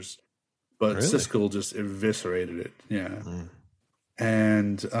pleasures. But really? Siskel just eviscerated it. Yeah.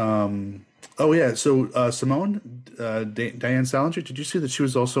 And, so Simone, Diane Salinger, did you see that she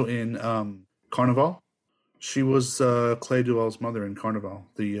was also in Carnival? She was Clay Duval's mother in Carnival,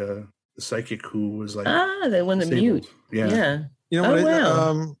 the psychic who was like... the one that mute. Yeah.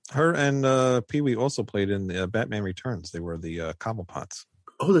 Wow. Her and Pee-wee also played in Batman Returns. They were the Cobblepots.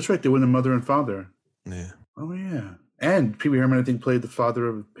 Oh, that's right. They were the mother and father. Yeah. Oh, yeah. And Pee-wee Herman, I think, played the father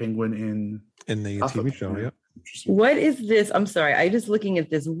of Penguin in the TV show. Yeah. What is this? I'm sorry. I'm just looking at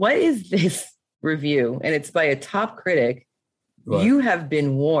this. What is this review? And it's by a top critic. What? You have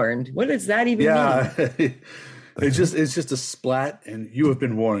been warned. What does that even mean? It's just a splat, and you have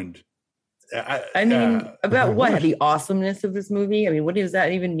been warned. I mean, about what? The awesomeness of this movie? I mean, what does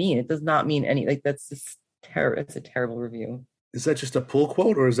that even mean? It does not mean any, like, that's just terrible. It's a terrible review. Is that just a pull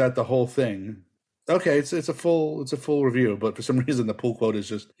quote or is that the whole thing? Okay, it's a full review, but for some reason the pull quote is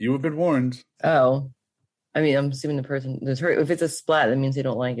just, you have been warned. Oh, I mean, I'm assuming the person if it's a splat, that means they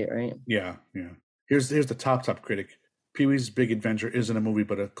don't like it, right? Yeah. Here's the top critic. Pee-wee's Big Adventure isn't a movie,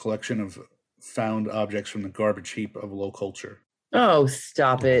 but a collection of found objects from the garbage heap of low culture. Oh,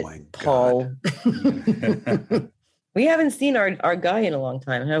 stop it, Paul. We haven't seen our guy in a long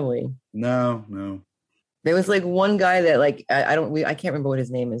time, have we? No. There was like one guy that like I can't remember what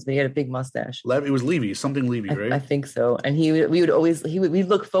his name is, but he had a big mustache. It was Levy, right? I think so. And we'd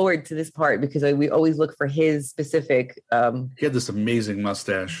look forward to this part because we always look for his specific. He had this amazing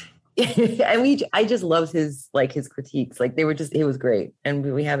mustache. And I just loved his critiques. Like it was great.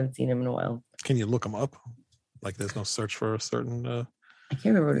 And we haven't seen him in a while. Can you look him up? Like there's no search for a certain. I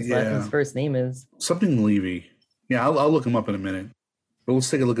can't remember what his first name is. Something Levy. Yeah, I'll look him up in a minute. But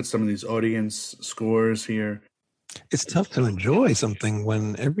let's take a look at some of these audience scores here. It's tough to enjoy something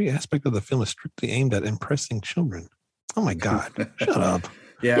when every aspect of the film is strictly aimed at impressing children. Oh my God! Shut up.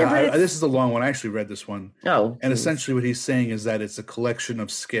 Yeah, this is a long one. I actually read this one. Oh, and essentially what he's saying is that it's a collection of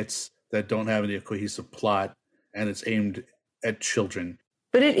skits that don't have any cohesive plot, and it's aimed at children.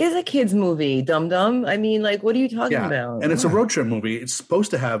 But it is a kids' movie, dum-dum. I mean, like, what are you talking about? And it's a road trip movie. It's supposed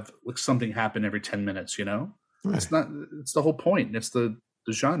to have like something happen every 10 minutes, you know? Right. It's the whole point. It's the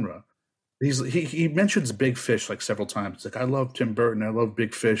genre. He mentions Big Fish like several times. It's like, I love Tim Burton. I love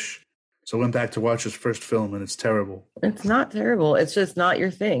Big Fish. So I went back to watch his first film and it's terrible. It's not terrible. It's just not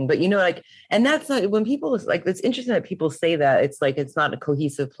your thing. But, you know, like, and that's not when people like, it's interesting that people say that it's like, it's not a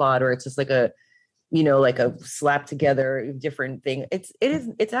cohesive plot or it's just like a, you know, like a slap together different thing.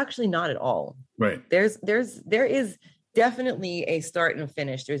 It's actually not at all. Right. There is definitely a start and a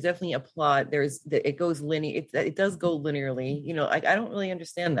finish. There's definitely a plot. It goes linear. It does go linearly. You know, I don't really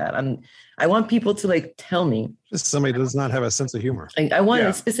understand that. I want people to like tell me. Just somebody does not have a sense of humor. I want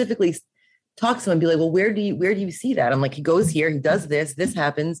to specifically talk to someone and be like, well, where do you see that? I'm like, he goes here, he does this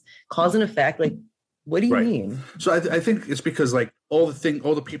happens, cause and effect. Like, what do you mean? So I think it's because like all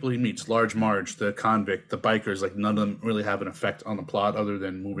the people he meets, Large Marge, the convict, the bikers, like none of them really have an effect on the plot other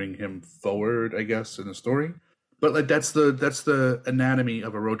than moving him forward, I guess, in the story. But like that's the anatomy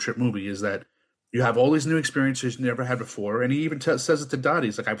of a road trip movie is that you have all these new experiences you never had before, and he even says it to Dottie.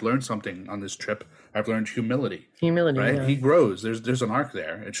 He's like, "I've learned something on this trip. I've learned humility. Right? Yeah. He grows. There's an arc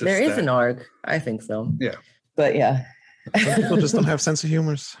there. It's just there is an arc. I think so. Yeah, but yeah, some people just don't have sense of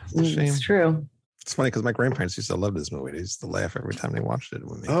humor. It's a shame. It's true. It's funny because my grandparents used to love this movie. They used to laugh every time they watched it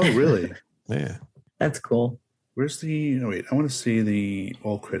with me. Oh, really? Yeah, that's cool. Where's I want to see the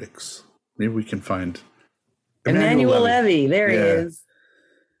all critics. Maybe we can find Emmanuel Levy. There he is.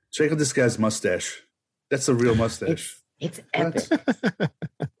 Check out this guy's mustache. That's a real mustache. It's epic.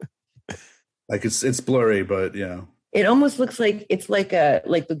 Like it's blurry, but yeah. It almost looks like it's like a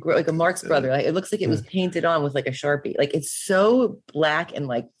Marx Brother. Like it looks like it was painted on with like a Sharpie. Like it's so black and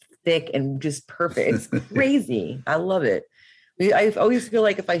like thick and just perfect. It's crazy. I love it. I always feel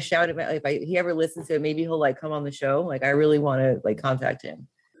like if I shout it, if he ever listens to it, maybe he'll like come on the show. Like I really want to like contact him.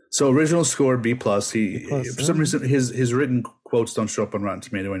 So original score B+. For some reason, his written quotes don't show up on Rotten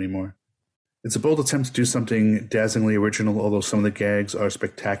Tomato anymore. It's a bold attempt to do something dazzlingly original, although some of the gags are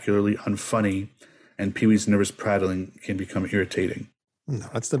spectacularly unfunny, and Pee-wee's nervous prattling can become irritating. No,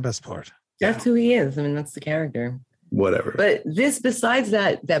 that's the best part. That's who he is. I mean, that's the character. Whatever. But besides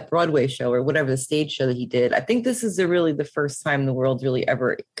that Broadway show or whatever the stage show that he did, I think this is really the first time the world really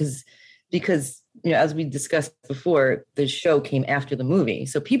ever because you know, as we discussed before, the show came after the movie,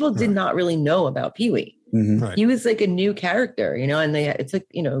 so people did not really know about Pee-wee. Mm-hmm. Right. He was like a new character, you know, and it's like,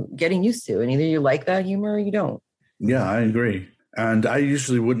 you know, getting used to, and either you like that humor or you don't. Yeah, I agree. And I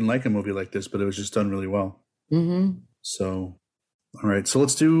usually wouldn't like a movie like this, but it was just done really well. Mm-hmm. So, all right. So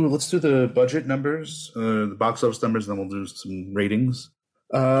let's do the budget numbers, the box office numbers, and then we'll do some ratings.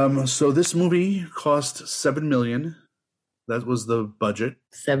 So this movie cost $7 million. That was the budget.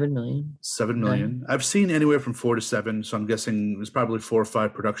 $7 million. $7 million. I've seen anywhere from 4 to 7, so I'm guessing it was probably 4 or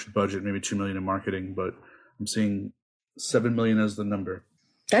 5 production budget, maybe $2 million in marketing, but I'm seeing $7 million as the number.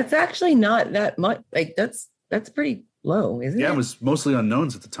 That's actually not that much. Like that's pretty low, isn't it? Yeah, it was mostly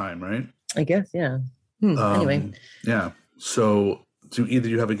unknowns at the time, right? I guess, yeah. Anyway. Yeah. So do either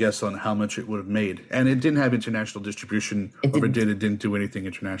you have a guess on how much it would have made? And it didn't have international distribution. It didn't do anything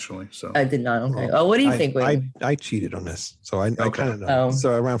internationally. So I did not. Okay. Oh, what do you think, Wayne? I cheated on this, so I kind of know.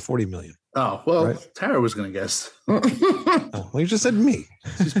 So around 40 million. Oh, well, Tara was going to guess. Well, you just said me.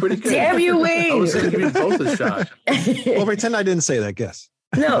 She's pretty good. Damn you, Wayne. I was going to give you both a shot. Well, pretend I didn't say that guess.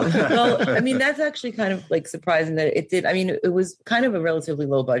 No, well, I mean, that's actually kind of like surprising that it did. I mean, it was kind of a relatively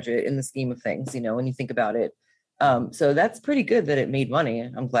low budget in the scheme of things, when you think about it. So that's pretty good that it made money.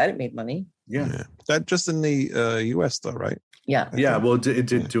 I'm glad it made money. Yeah. That just in the US though, right? Yeah. Yeah. Well, it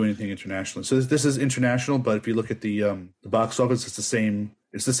did do anything internationally. So this is international, but if you look at the box office, it's the same.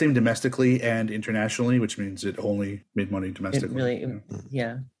 It's the same domestically and internationally, which means it only made money domestically.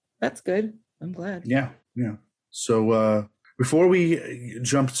 Yeah. That's good. I'm glad. Yeah. Yeah. So before we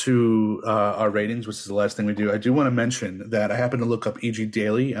jump to our ratings, which is the last thing we do, I do want to mention that I happened to look up E.G.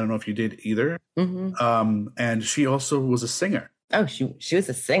 Daily. I don't know if you did either. Mm-hmm. And she also was a singer. Oh, she was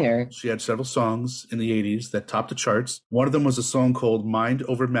a singer. She had several songs in the 80s that topped the charts. One of them was a song called Mind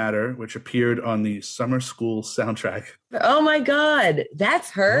Over Matter, which appeared on the Summer School soundtrack. Oh my God. That's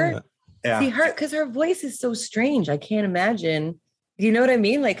her? Yeah. See, because her voice is so strange. I can't imagine. You know what I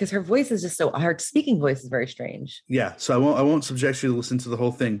mean? Like, because her voice is just her speaking voice is very strange. Yeah. So I won't subject you to listen to the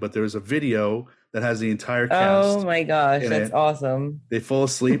whole thing, but there's a video that has the entire cast. Oh my gosh. That's awesome. They fall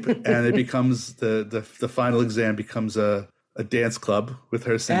asleep and it becomes the final exam becomes a dance club with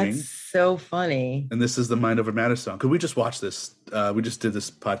her singing. That's so funny. And this is the Mind Over Matter song. Could we just watch this? We just did this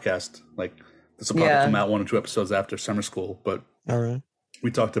podcast. Like, this will probably come out 1 or 2 episodes after summer school, but all right. We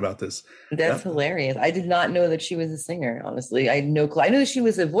talked about this. That's hilarious. I did not know that she was a singer, honestly. I had no clue. I knew she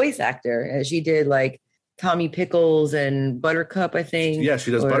was a voice actor. And she did like Tommy Pickles and Buttercup, I think. Yeah, she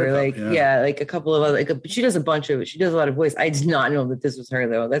does Buttercup. Like, like a couple of other, she does a lot of voice. I did not know that this was her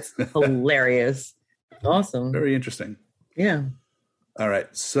though. That's hilarious. Awesome. Very interesting. Yeah. All right.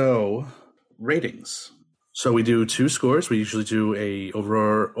 So ratings. So we do 2 scores. We usually do a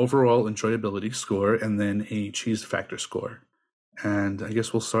overall enjoyability score and then a cheese factor score. And I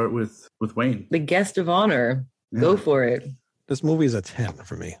guess we'll start with Wayne. The guest of honor. Yeah. Go for it. This movie is a 10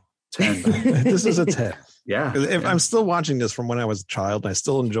 for me. 10. This is a 10. Yeah. If I'm still watching this from when I was a child, and I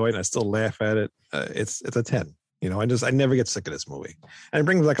still enjoy it, and I still laugh at it. It's a 10. I never get sick of this movie. And it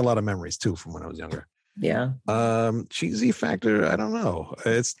brings back a lot of memories too from when I was younger. Yeah. Cheesy factor, I don't know.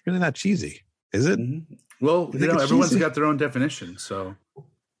 It's really not cheesy, is it? Mm-hmm. Well, everyone's cheesy? Got their own definition, so.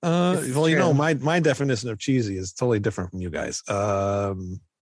 Well, my definition of cheesy is totally different from you guys. I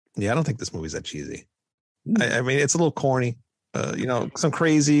don't think this movie's that cheesy. I mean, it's a little corny, some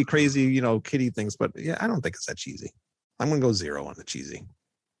crazy, kiddie things, but yeah, I don't think it's that cheesy. I'm going to go 0 on the cheesy.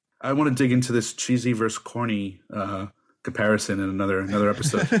 I want to dig into this cheesy versus corny comparison in another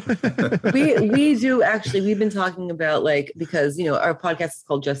episode. we do actually. We've been talking about because our podcast is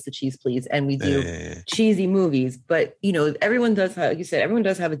called Just the Cheese Please, and we do cheesy movies. But everyone does have, like you said, everyone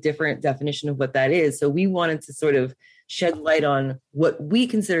does have a different definition of what that is. So we wanted to sort of shed light on what we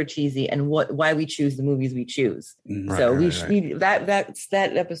consider cheesy and why we choose the movies we choose. Right, so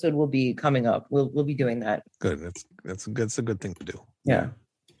that episode will be coming up. We'll be doing that. Good. That's a good thing to do. Yeah.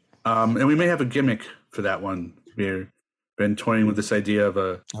 And we may have a gimmick for that one. We've been toying with this idea of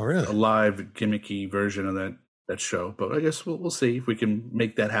a live gimmicky version of that show, but I guess we'll see if we can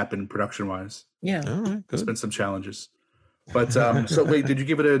make that happen production wise. Yeah. All right. Good. There's been some challenges, but so wait, did you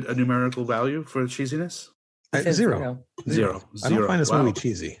give it a numerical value for cheesiness? 0. 0. I don't find this movie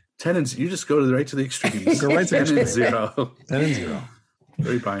cheesy. 10 and you just go right to the extremes. Go right to 10 and 0. 10 and 0.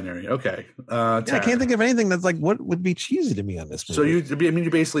 Very binary. Okay. I can't think of anything that's like what would be cheesy to me on this movie. So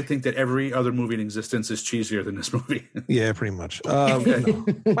you basically think that every other movie in existence is cheesier than this movie. Yeah, pretty much. No.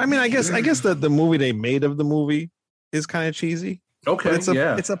 I mean, I guess that the movie they made of the movie is kind of cheesy. Okay.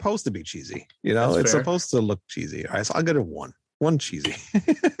 It's supposed to be cheesy. That's it's fair. Supposed to look cheesy. All right, so I'll get a 1. 1 cheesy.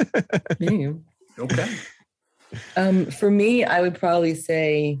 Okay. For me, I would probably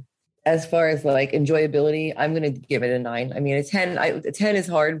say, as far as enjoyability, I'm going to give it a 9. I mean, a 10. A 10 is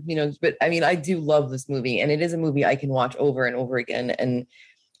hard, but I mean, I do love this movie, and it is a movie I can watch over and over again, and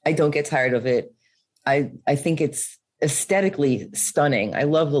I don't get tired of it. I think it's aesthetically stunning. I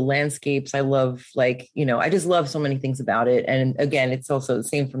love the landscapes. I love I just love so many things about it. And again, it's also the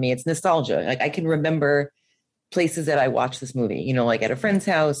same for me. It's nostalgia. I can remember places that I watched this movie, at a friend's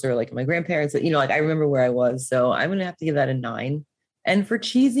house or my grandparents, I remember where I was. So I'm going to have to give that a 9. And for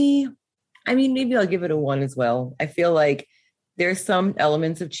cheesy, I mean, maybe I'll give it a 1 as well. I feel like there's some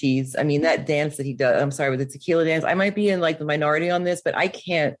elements of cheese. I mean, that dance that he does, I'm sorry, with the tequila dance, I might be in the minority on this, but I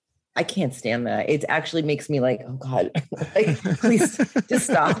can't stand that. It actually makes me oh God, please just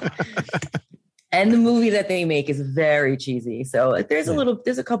stop. And the movie that they make is very cheesy. So there's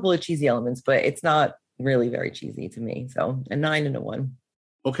a couple of cheesy elements, but it's not really very cheesy to me. So a 9 and a 1.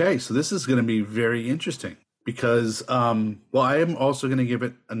 Okay. So this is going to be very interesting. Because, I am also going to give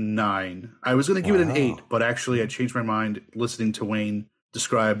it a 9. I was going to give it an 8, but actually I changed my mind listening to Wayne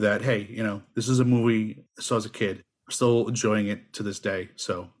describe that, hey, this is a movie I saw as a kid. still enjoying it to this day.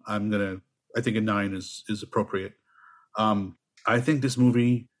 So I think a 9 is appropriate. I think this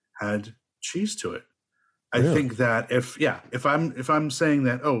movie had cheese to it. I think that if I'm saying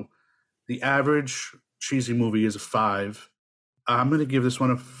that, the average cheesy movie is a 5, I'm going to give this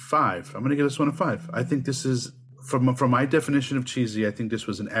one a 5. I think this is from my definition of cheesy. I think this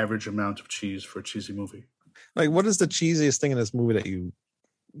was an average amount of cheese for a cheesy movie. Like, what is the cheesiest thing in this movie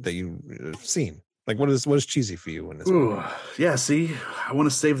that you've seen? Like, what is cheesy for you in this movie? Yeah, see, I want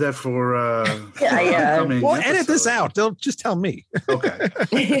to save that for Well, edit this out. They'll just tell me. Okay.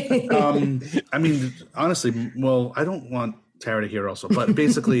 I mean, honestly, I don't want Tara to hear also, but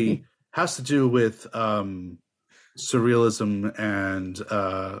basically has to do with surrealism and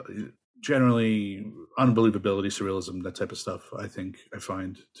generally unbelievability, surrealism, that type of stuff. I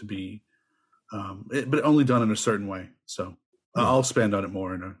find to be, but only done in a certain way. So I'll expand on it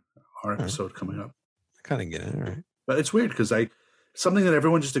more in our episode coming up. I kind of get it. All right. But it's weird because something that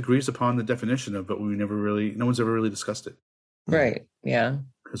everyone just agrees upon the definition of, but no one's ever really discussed it. Right. Yeah.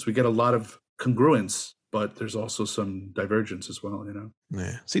 Because we get a lot of congruence, but there's also some divergence as well,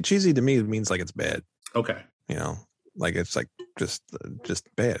 Yeah. See, cheesy to me means like it's bad. Okay. Like it's like just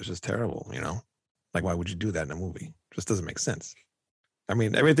bad. It's just terrible, Like, why would you do that in a movie? Just doesn't make sense. I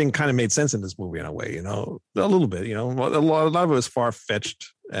mean, everything kind of made sense in this movie in a way, a little bit, a lot of it was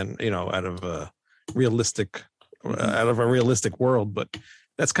far-fetched and, out of a realistic world, but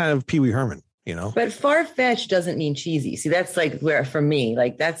that's kind of Pee Wee Herman, But far-fetched doesn't mean cheesy. See, that's like where, for me,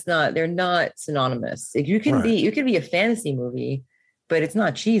 like they're not synonymous. Like you can be a fantasy movie, but it's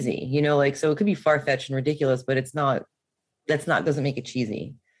not cheesy, so it could be far-fetched and ridiculous, but doesn't make it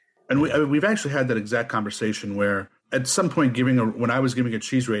cheesy. And we've actually had that exact conversation where at some point when I was giving a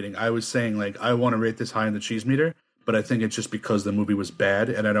cheese rating, I was saying like, I want to rate this high in the cheese meter, but I think it's just because the movie was bad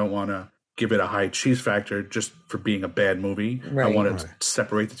and I don't want to give it a high cheese factor just for being a bad movie. Right. I want to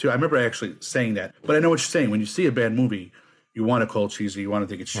separate the two. I remember actually saying that, but I know what you're saying. When you see a bad movie, you want to call it cheesy, you want to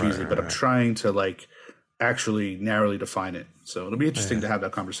think it's cheesy, but I'm trying to like actually narrowly define it. So it'll be interesting to have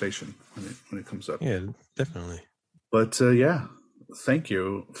that conversation when it comes up. Yeah, definitely. But thank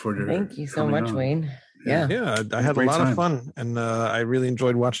you thank you so much, Wayne. Yeah, I had a lot of fun, and I really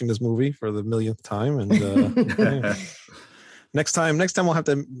enjoyed watching this movie for the millionth time. And next time we'll have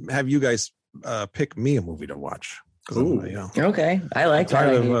to have you guys pick me a movie to watch. Okay, I like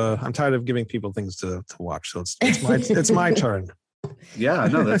that. I'm tired of giving people things to watch, so it's my turn. Yeah,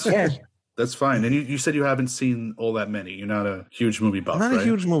 no, that's fine. And you said you haven't seen all that many. You're not a huge movie buff, a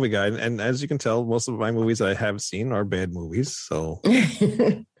huge movie guy. And as you can tell, most of my movies that I have seen are bad movies. So,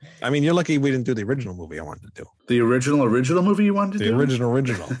 I mean, you're lucky we didn't do the original movie I wanted to do. The original movie you wanted to do? The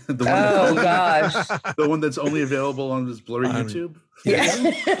original. Gosh. The one that's only available on this blurry YouTube? Yeah.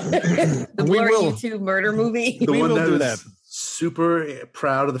 The blurry YouTube murder movie. The one that is super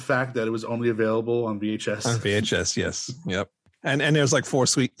proud of the fact that it was only available on VHS. On VHS, yes. Yep. And there's like 4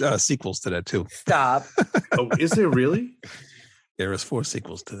 sequels to that too. Stop. Oh, is there really? There is 4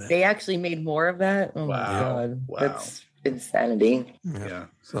 sequels to that. They actually made more of that? Oh, my God. Wow. That's insanity. Yeah.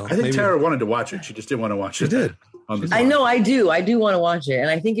 So I think Tara wanted to watch it. She just didn't want to watch it. She did. I know, I do. I do want to watch it.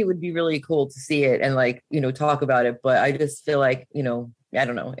 And I think it would be really cool to see it and like, talk about it. But I just feel like, I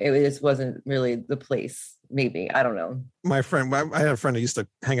don't know. It just wasn't really the place. Maybe. I don't know. I had a friend who used to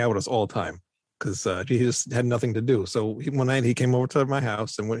hang out with us all the time. Because he just had nothing to do. So one night he came over to my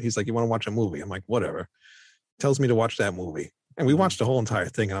house and he's like, "You want to watch a movie?" I'm like, "Whatever." Tells me to watch that movie. And we watched the whole entire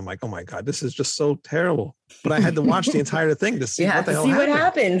thing. And I'm like, "Oh my God, this is just so terrible." But I had to watch the entire thing to see what the hell happened. What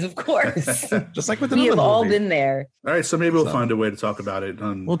happens, of course. Just like with the we have all movie. Been there. All right. So maybe we'll find a way to talk about it.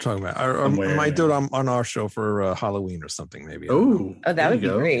 We'll talk about it. I might do it on our show for Halloween or something, maybe. Oh, that would be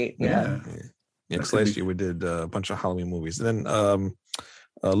great. Yeah. Because last year we did a bunch of Halloween movies. And then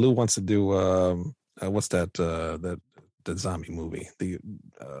Lou wants to do... what's that? The zombie movie, the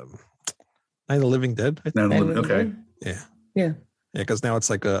Night of the Living Dead. Okay. Yeah. Because now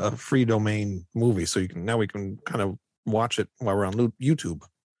it's like a free domain movie, so we can kind of watch it while we're on YouTube.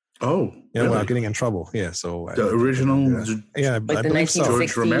 Oh, yeah, without getting in trouble. Yeah. So the original, like I the 1960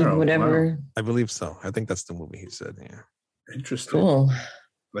 George Romero, whatever. Wow. I believe so. I think that's the movie he said. Yeah. Interesting. Cool.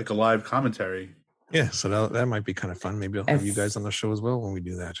 Like a live commentary. Yeah, so that might be kind of fun. Maybe I'll have you guys on the show as well when we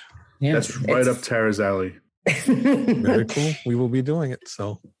do that. Yeah, that's right up Tara's alley. Very cool. We will be doing it.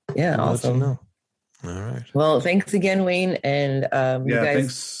 So yeah, awesome. Let you know. All right. Well, thanks again, Wayne, and you guys.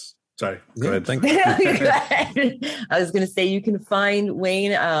 Thanks Sorry. Go ahead. I was going to say you can find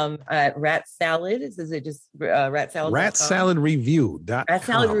Wayne at Rat Salad. Is it just Rat Salad? Rat Salad Review. Rat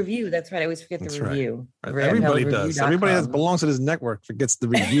Salad Review. That's right. I always forget the review. Right. Everybody does. Everybody that belongs to this network forgets the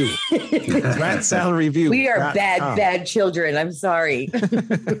review. Rat Salad Review. We are bad children. I'm sorry.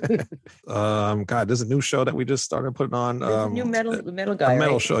 God, there's a new show that we just started putting on. There's a new metal guy. A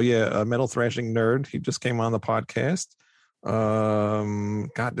metal show, yeah. A metal thrashing nerd. He just came on the podcast.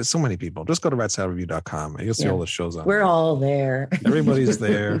 God, there's so many people. Just go to ratsaladreview.com and you'll see all the shows on. We're all there. Everybody's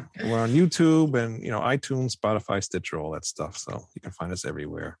there. We're on YouTube and iTunes, Spotify, Stitcher, all that stuff. So you can find us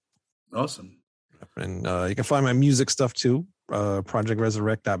everywhere. Awesome. And you can find my music stuff too.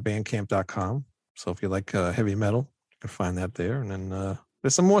 projectresurrect.bandcamp.com. So if you like heavy metal, you can find that there. And then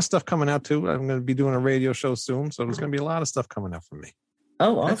there's some more stuff coming out too. I'm going to be doing a radio show soon, so there's going to be a lot of stuff coming out from me.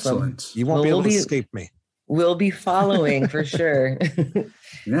 Oh, awesome! Excellent. You won't be able to escape me. We'll be following for sure.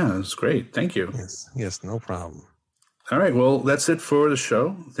 Yeah, that's great. Thank you. Yes, no problem. All right. Well, that's it for the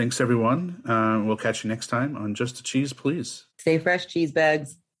show. Thanks, everyone. We'll catch you next time on Just a Cheese, Please. Stay fresh, cheese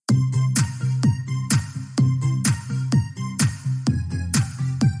bags.